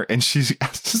dinner and she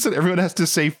says that everyone has to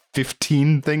say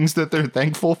 15 things that they're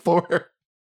thankful for.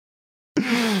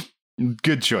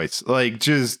 Good choice. Like,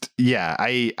 just, yeah,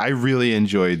 I really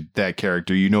enjoyed that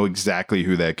character. You know exactly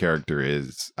who that character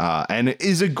is. And it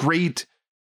is a great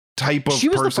type of person. She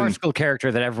was the farcical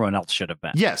character that everyone else should have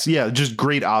been. Yes. Yeah. Just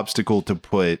great obstacle to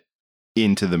put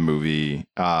into the movie.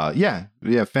 Yeah.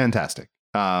 Fantastic.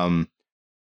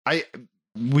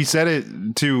 We said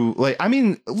it too, like, I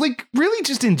mean, like, really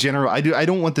just in general, I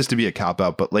don't want this to be a cop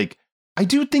out, but like, I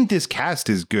do think this cast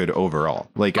is good overall.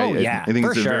 Like, I think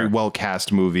it's a very well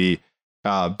cast movie.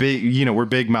 Big, you know, we're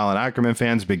big Malin Ackerman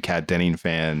fans, big Kat Dennings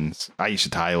fans, Aisha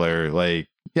Tyler, like,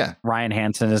 yeah. Ryan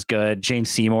Hansen is good. Jane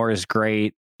Seymour is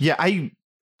great. Yeah, I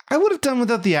would have done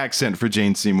without the accent for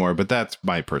Jane Seymour, but that's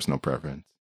my personal preference.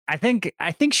 I think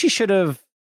she should have.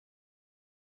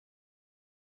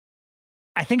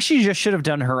 I think she just should have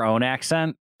done her own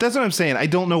accent. That's what I'm saying. I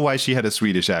don't know why she had a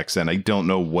Swedish accent. I don't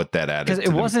know what that added. Because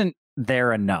it wasn't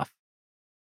there enough.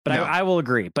 But no. I will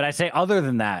agree. But I say other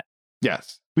than that.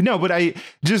 Yes. No, but I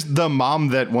just the mom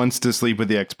that wants to sleep with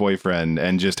the ex-boyfriend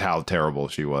and just how terrible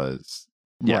she was.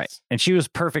 Yes. Right. And she was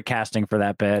perfect casting for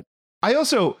that bit. I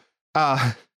also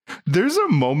there's a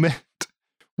moment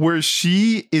where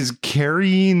she is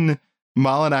carrying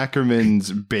Malin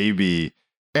Ackerman's baby,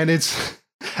 and it's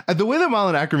the way that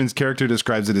Malin Ackerman's character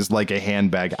describes it is like a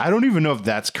handbag. I don't even know if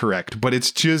that's correct, but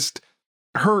it's just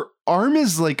her arm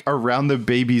is like around the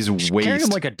baby's waist. Carrying him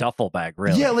like a duffel bag,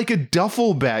 really. Yeah, like a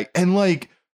duffel bag. And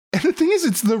the thing is,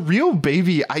 it's the real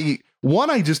baby. I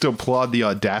just applaud the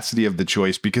audacity of the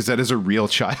choice, because that is a real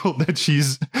child that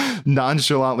she's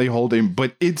nonchalantly holding.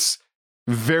 But it's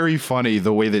very funny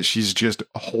the way that she's just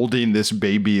holding this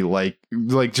baby, like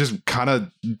just kind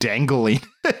of dangling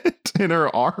it in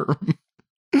her arm,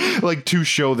 like to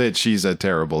show that she's a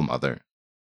terrible mother.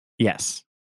 Yes.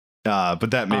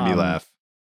 But that made me laugh.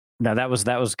 No, that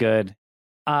was good.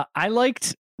 I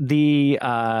liked the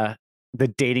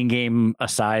dating game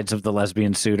asides of the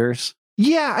lesbian suitors.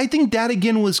 Yeah, I think that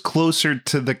again was closer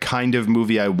to the kind of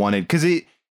movie I wanted, because it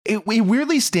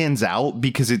weirdly stands out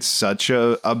because it's such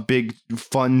a big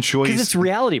fun choice. Because it's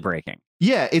reality breaking.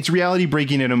 Yeah, it's reality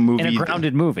breaking in a movie. In a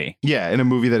grounded movie. Yeah, in a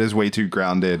movie that is way too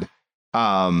grounded.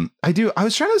 I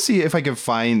was trying to see if I could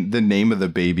find the name of the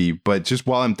baby, but just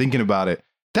while I'm thinking about it,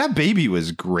 that baby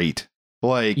was great.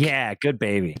 Like, yeah, good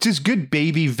baby. Just good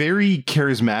baby, very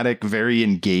charismatic, very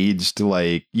engaged.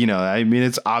 Like, I mean,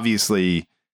 it's obviously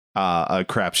a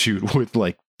crapshoot with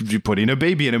like putting a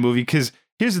baby in a movie, because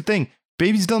here's the thing.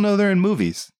 Babies don't know they're in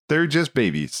movies. They're just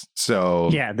babies.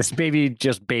 So yeah, this baby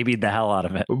just babied the hell out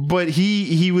of it. But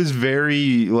he was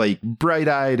very like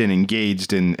bright-eyed and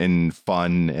engaged and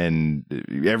fun. And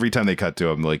every time they cut to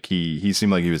him, like he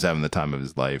seemed like he was having the time of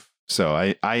his life. So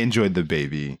I enjoyed the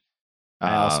baby.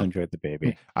 I also enjoyed the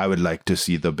baby. I would like to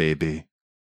see the baby.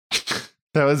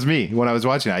 That was me. When I was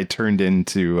watching, I turned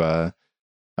into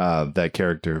that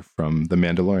character from The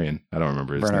Mandalorian. I don't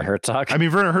remember his name. Werner Herzog. I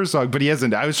mean, Werner Herzog, but he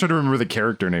hasn't. I was trying to remember the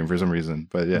character name for some reason.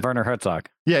 But yeah. Werner Herzog.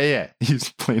 Yeah. He's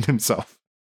playing himself.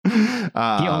 He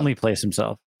only plays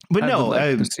himself. But I would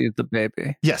like to see the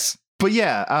baby. Yes. But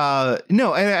yeah,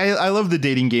 no, I love the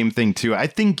dating game thing too. I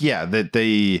think, yeah, that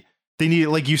they needed,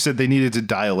 like you said, they needed to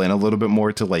dial in a little bit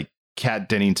more to like Kat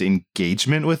Denning's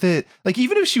engagement with it. Like,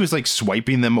 even if she was like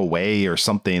swiping them away or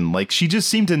something, like she just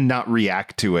seemed to not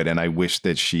react to it. And I wish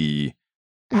that she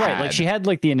right, like she had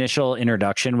like the initial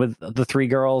introduction with the three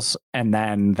girls, and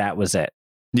then that was it.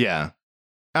 Yeah.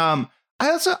 It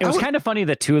was kind of funny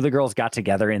that two of the girls got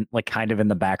together in like kind of in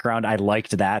the background. I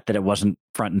liked that it wasn't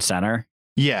front and center.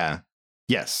 Yeah.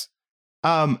 Yes.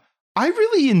 I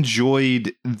really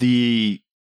enjoyed the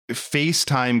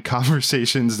FaceTime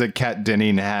conversations that Kat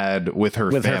Denning had with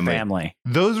her family.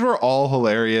 Those were all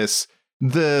hilarious.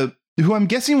 Who I'm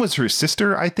guessing was her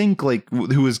sister, I think, like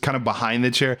who was kind of behind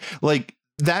the chair. Like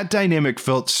that dynamic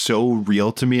felt so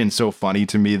real to me and so funny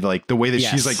to me. Like the way that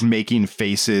she's like making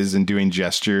faces and doing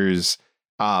gestures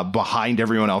behind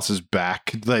everyone else's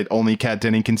back that only Kat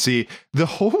Denning can see. The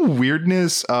whole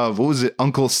weirdness of, what was it,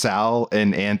 Uncle Sal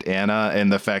and Aunt Anna, and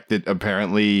the fact that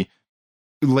apparently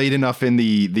late enough in the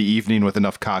evening with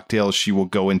enough cocktails, she will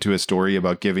go into a story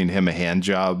about giving him a hand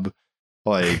job.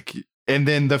 Like, and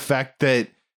then the fact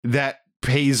that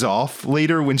pays off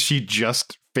later when she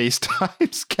just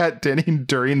FaceTimes Kat Denning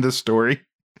during the story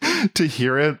to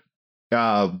hear it.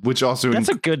 Which also, that's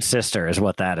a good sister is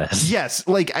what that is. Yes.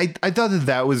 Like I thought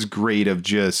that was great, of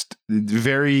just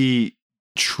very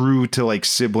true to like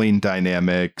sibling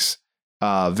dynamics.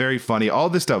 Very funny. All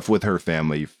the stuff with her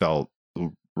family felt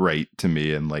right to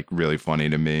me and like really funny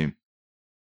to me.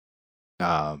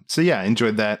 So yeah, I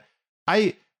enjoyed that.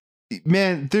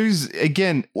 There's,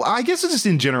 again, I guess just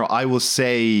in general, I will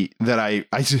say that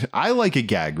I like a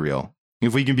gag reel.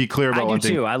 If we can be clear about one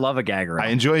thing. I do too. I love a gag reel. I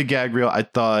enjoy a gag reel. I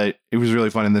thought it was really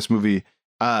fun in this movie.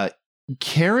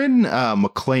 Karen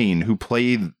McLean, who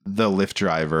played the Lyft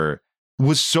driver,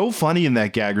 was so funny in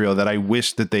that gag reel that I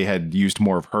wish that they had used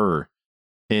more of her.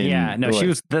 She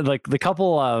was the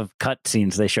couple of cut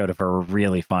scenes they showed of her were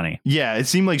really funny. Yeah, it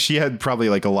seemed like she had probably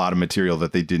like a lot of material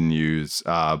that they didn't use.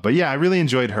 But yeah, I really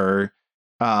enjoyed her.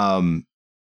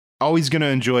 Always going to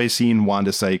enjoy seeing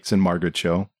Wanda Sykes and Margaret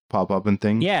Cho pop up and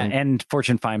things. Yeah, and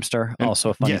Fortune Feimster,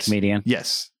 also a funny comedian.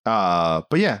 Yes. But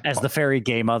yeah. As the fairy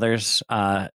gay mothers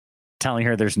telling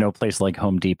her there's no place like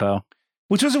Home Depot.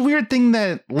 Which was a weird thing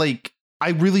that, like, I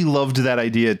really loved that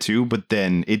idea too, but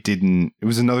then it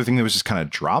was another thing that was just kind of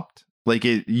dropped. Like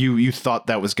you thought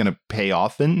that was going to pay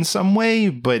off in some way,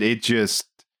 but it just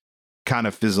kind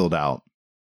of fizzled out.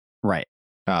 Right.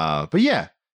 But yeah,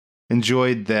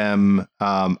 enjoyed them.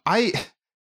 I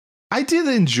did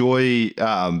enjoy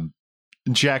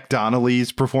Jack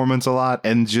Donnelly's performance a lot,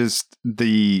 and just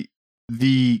the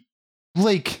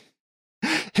like,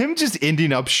 him just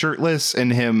ending up shirtless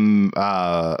and him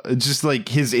just like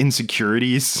his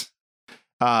insecurities.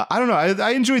 I don't know.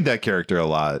 I enjoyed that character a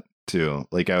lot too.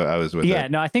 Like I was with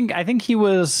it. No, I think he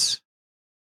was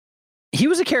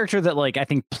a character that like I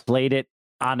think played it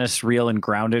honest, real, and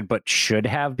grounded, but should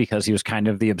have, because he was kind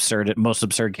of the most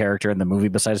absurd character in the movie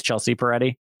besides Chelsea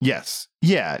Peretti. Yes.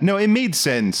 Yeah. No, it made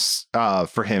sense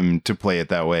for him to play it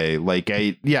that way. Like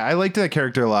I liked that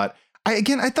character a lot. I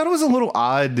thought it was a little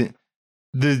odd.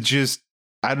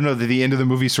 I don't know, that the end of the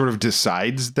movie sort of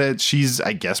decides that she's,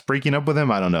 I guess, breaking up with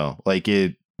him. I don't know. Like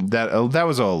that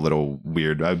was all a little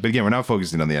weird. But again, we're not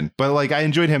focusing on the end. But like I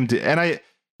enjoyed him and I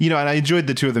enjoyed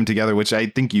the two of them together, which I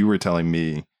think you were telling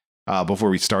me before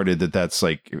we started that's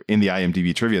like in the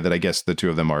IMDb trivia that I guess the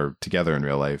two of them are together in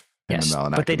real life. Yes,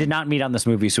 but they did not meet on this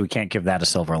movie, so we can't give that a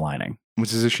silver lining.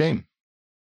 Which is a shame.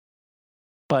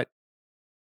 But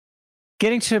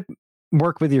getting to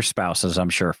work with your spouse is, I'm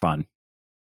sure, fun.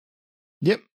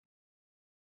 Yep.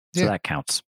 So that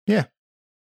counts. Yeah.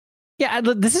 Yeah,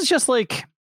 this is just like...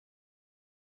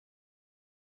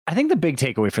 I think the big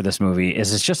takeaway for this movie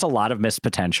is it's just a lot of missed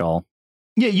potential.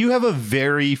 Yeah, you have a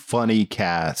very funny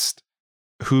cast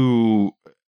who...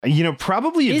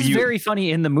 probably is very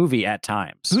funny in the movie at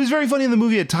times. Who's very funny in the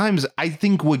movie at times. I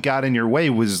think what got in your way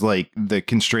was like the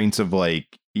constraints of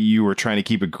like you were trying to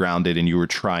keep it grounded and you were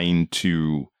trying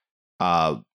to,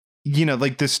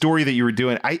 like the story that you were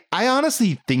doing. I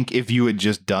honestly think if you had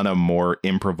just done a more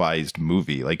improvised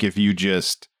movie, like if you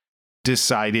just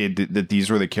decided that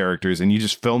these were the characters and you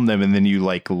just filmed them and then you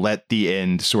like let the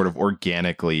end sort of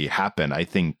organically happen, I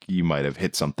think you might have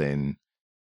hit something.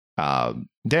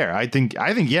 There, I think,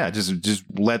 yeah, just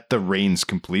let the reins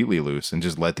completely loose and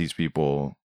just let these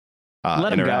people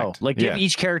let interact. Them go. Like give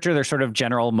each character their sort of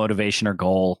general motivation or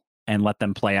goal and let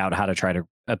them play out how to try to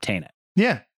obtain it.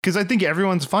 Yeah, because I think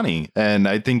everyone's funny, and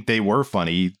I think they were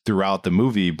funny throughout the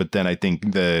movie, but then I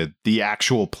think the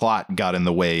actual plot got in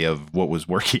the way of what was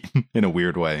working in a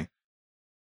weird way.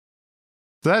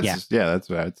 So that's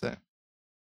what I would say.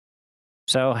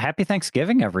 So happy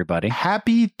Thanksgiving, everybody.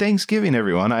 Happy Thanksgiving,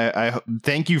 everyone. I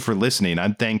thank you for listening.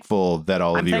 I'm thankful that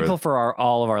all of you are... I'm thankful for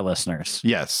all of our listeners.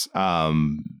 Yes.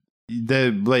 And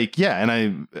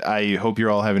I hope you're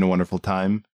all having a wonderful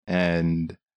time.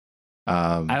 And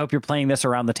I hope you're playing this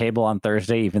around the table on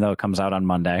Thursday, even though it comes out on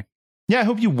Monday. Yeah, I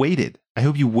hope you waited.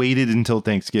 Until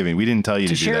Thanksgiving. We didn't tell you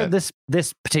to do share that.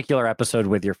 this particular episode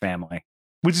with your family.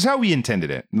 Which is how we intended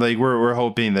it. Like we're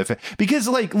hoping that because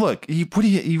like look, you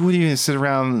wouldn't sit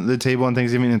around the table on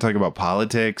Thanksgiving and talk about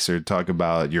politics or talk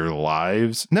about your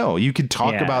lives. No, you could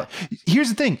talk about. Here's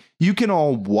the thing: you can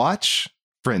all watch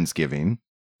Friendsgiving,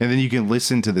 and then you can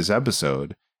listen to this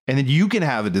episode, and then you can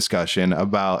have a discussion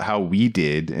about how we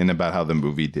did and about how the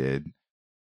movie did,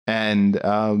 and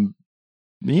I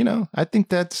think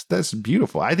that's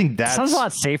beautiful. I think that sounds a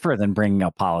lot safer than bringing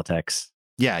up politics.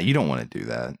 Yeah, you don't want to do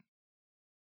that.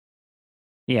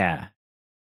 Yeah.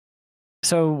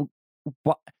 So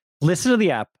listen to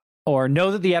the app or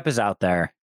know that the app is out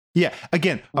there. Yeah.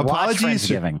 Again, apologies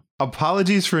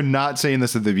for not saying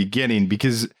this at the beginning,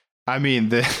 because I mean,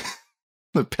 the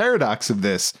paradox of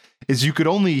this is you could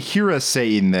only hear us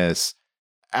saying this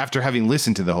after having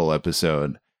listened to the whole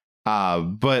episode.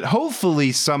 But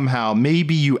hopefully somehow,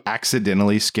 maybe you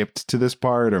accidentally skipped to this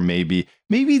part, or maybe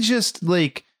just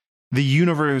like the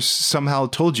universe somehow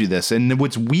told you this. And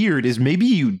what's weird is maybe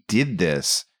you did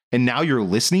this and now you're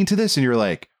listening to this and you're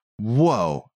like,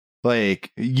 whoa,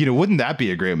 like, wouldn't that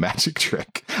be a great magic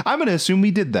trick? I'm going to assume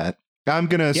we did that. I'm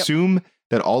going to assume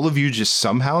that all of you just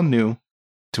somehow knew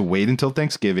to wait until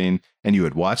Thanksgiving and you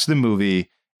had watched the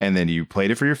movie and then you played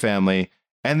it for your family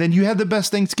and then you had the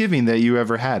best Thanksgiving that you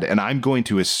ever had. And I'm going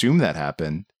to assume that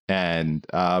happened. And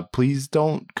please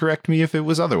don't correct me if it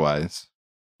was otherwise.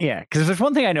 Yeah, because there's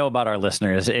one thing I know about our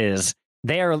listeners is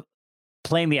they are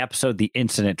playing the episode the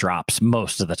instant it drops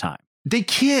most of the time. They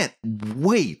can't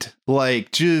wait.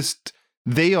 Like,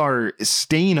 they are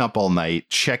staying up all night,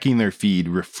 checking their feed,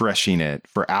 refreshing it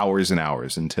for hours and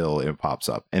hours until it pops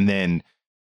up. And then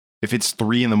if it's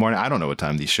 3 a.m, I don't know what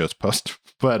time these shows post,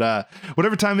 but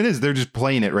whatever time it is, they're just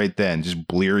playing it right then, just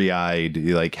bleary eyed,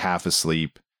 like half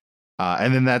asleep.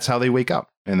 And then that's how they wake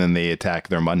up. And then they attack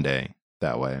their Monday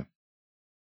that way.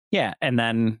 Yeah. And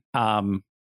then,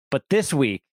 but this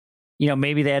week,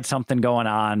 maybe they had something going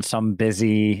on, something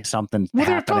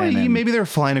happening. Maybe they're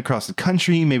flying across the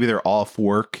country. Maybe they're off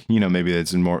work. Maybe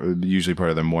that's usually part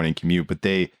of their morning commute. But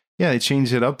they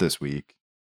changed it up this week.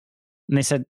 And they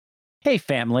said, hey,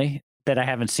 family that I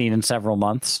haven't seen in several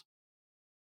months.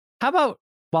 How about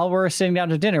while we're sitting down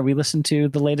to dinner, we listen to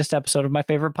the latest episode of my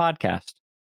favorite podcast?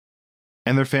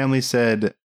 And their family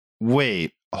said,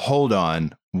 wait, hold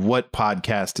on, what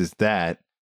podcast is that?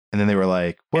 And then they were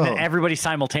like, whoa. And then everybody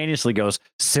simultaneously goes,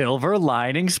 Silver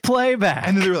Linings Playback.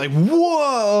 And then they were like,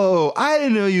 whoa, I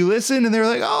didn't know you listened. And they were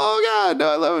like, oh, God,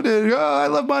 no, I loved it. Oh, I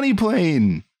love Money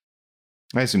Plane.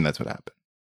 I assume that's what happened.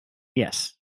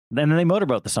 Yes. Then they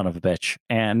motorboat the son of a bitch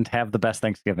and have the best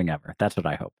Thanksgiving ever. That's what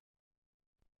I hope.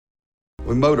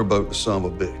 We motorboat the son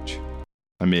of a bitch.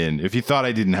 I mean, if you thought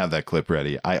I didn't have that clip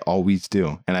ready, I always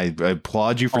do. And I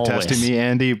applaud you for Always. testing me,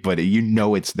 Andy, but you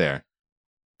know it's there.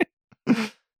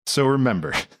 So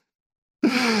remember,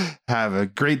 have a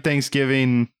great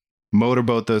Thanksgiving,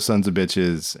 motorboat those sons of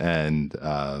bitches, and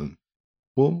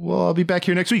I'll be back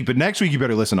here next week. But next week, you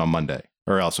better listen on Monday,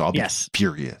 or else I'll be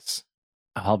furious.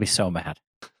 I'll be so mad.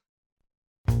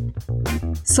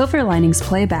 Silver Linings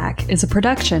Playback is a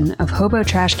production of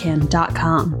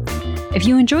HoboTrashCan.com. If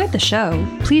you enjoyed the show,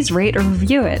 please rate or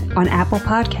review it on Apple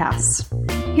Podcasts.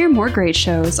 Hear more great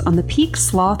shows on the Peak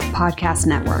Sloth Podcast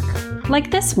Network,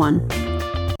 like this one.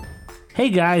 Hey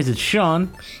guys, it's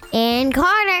Sean. And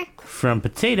Carter. From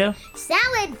Potato.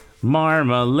 Salad.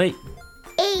 Marmalade.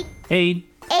 Aid.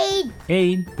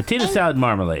 Potato Salad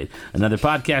Marmalade. Another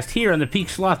podcast here on the Peak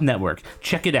Sloth Network.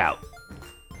 Check it out.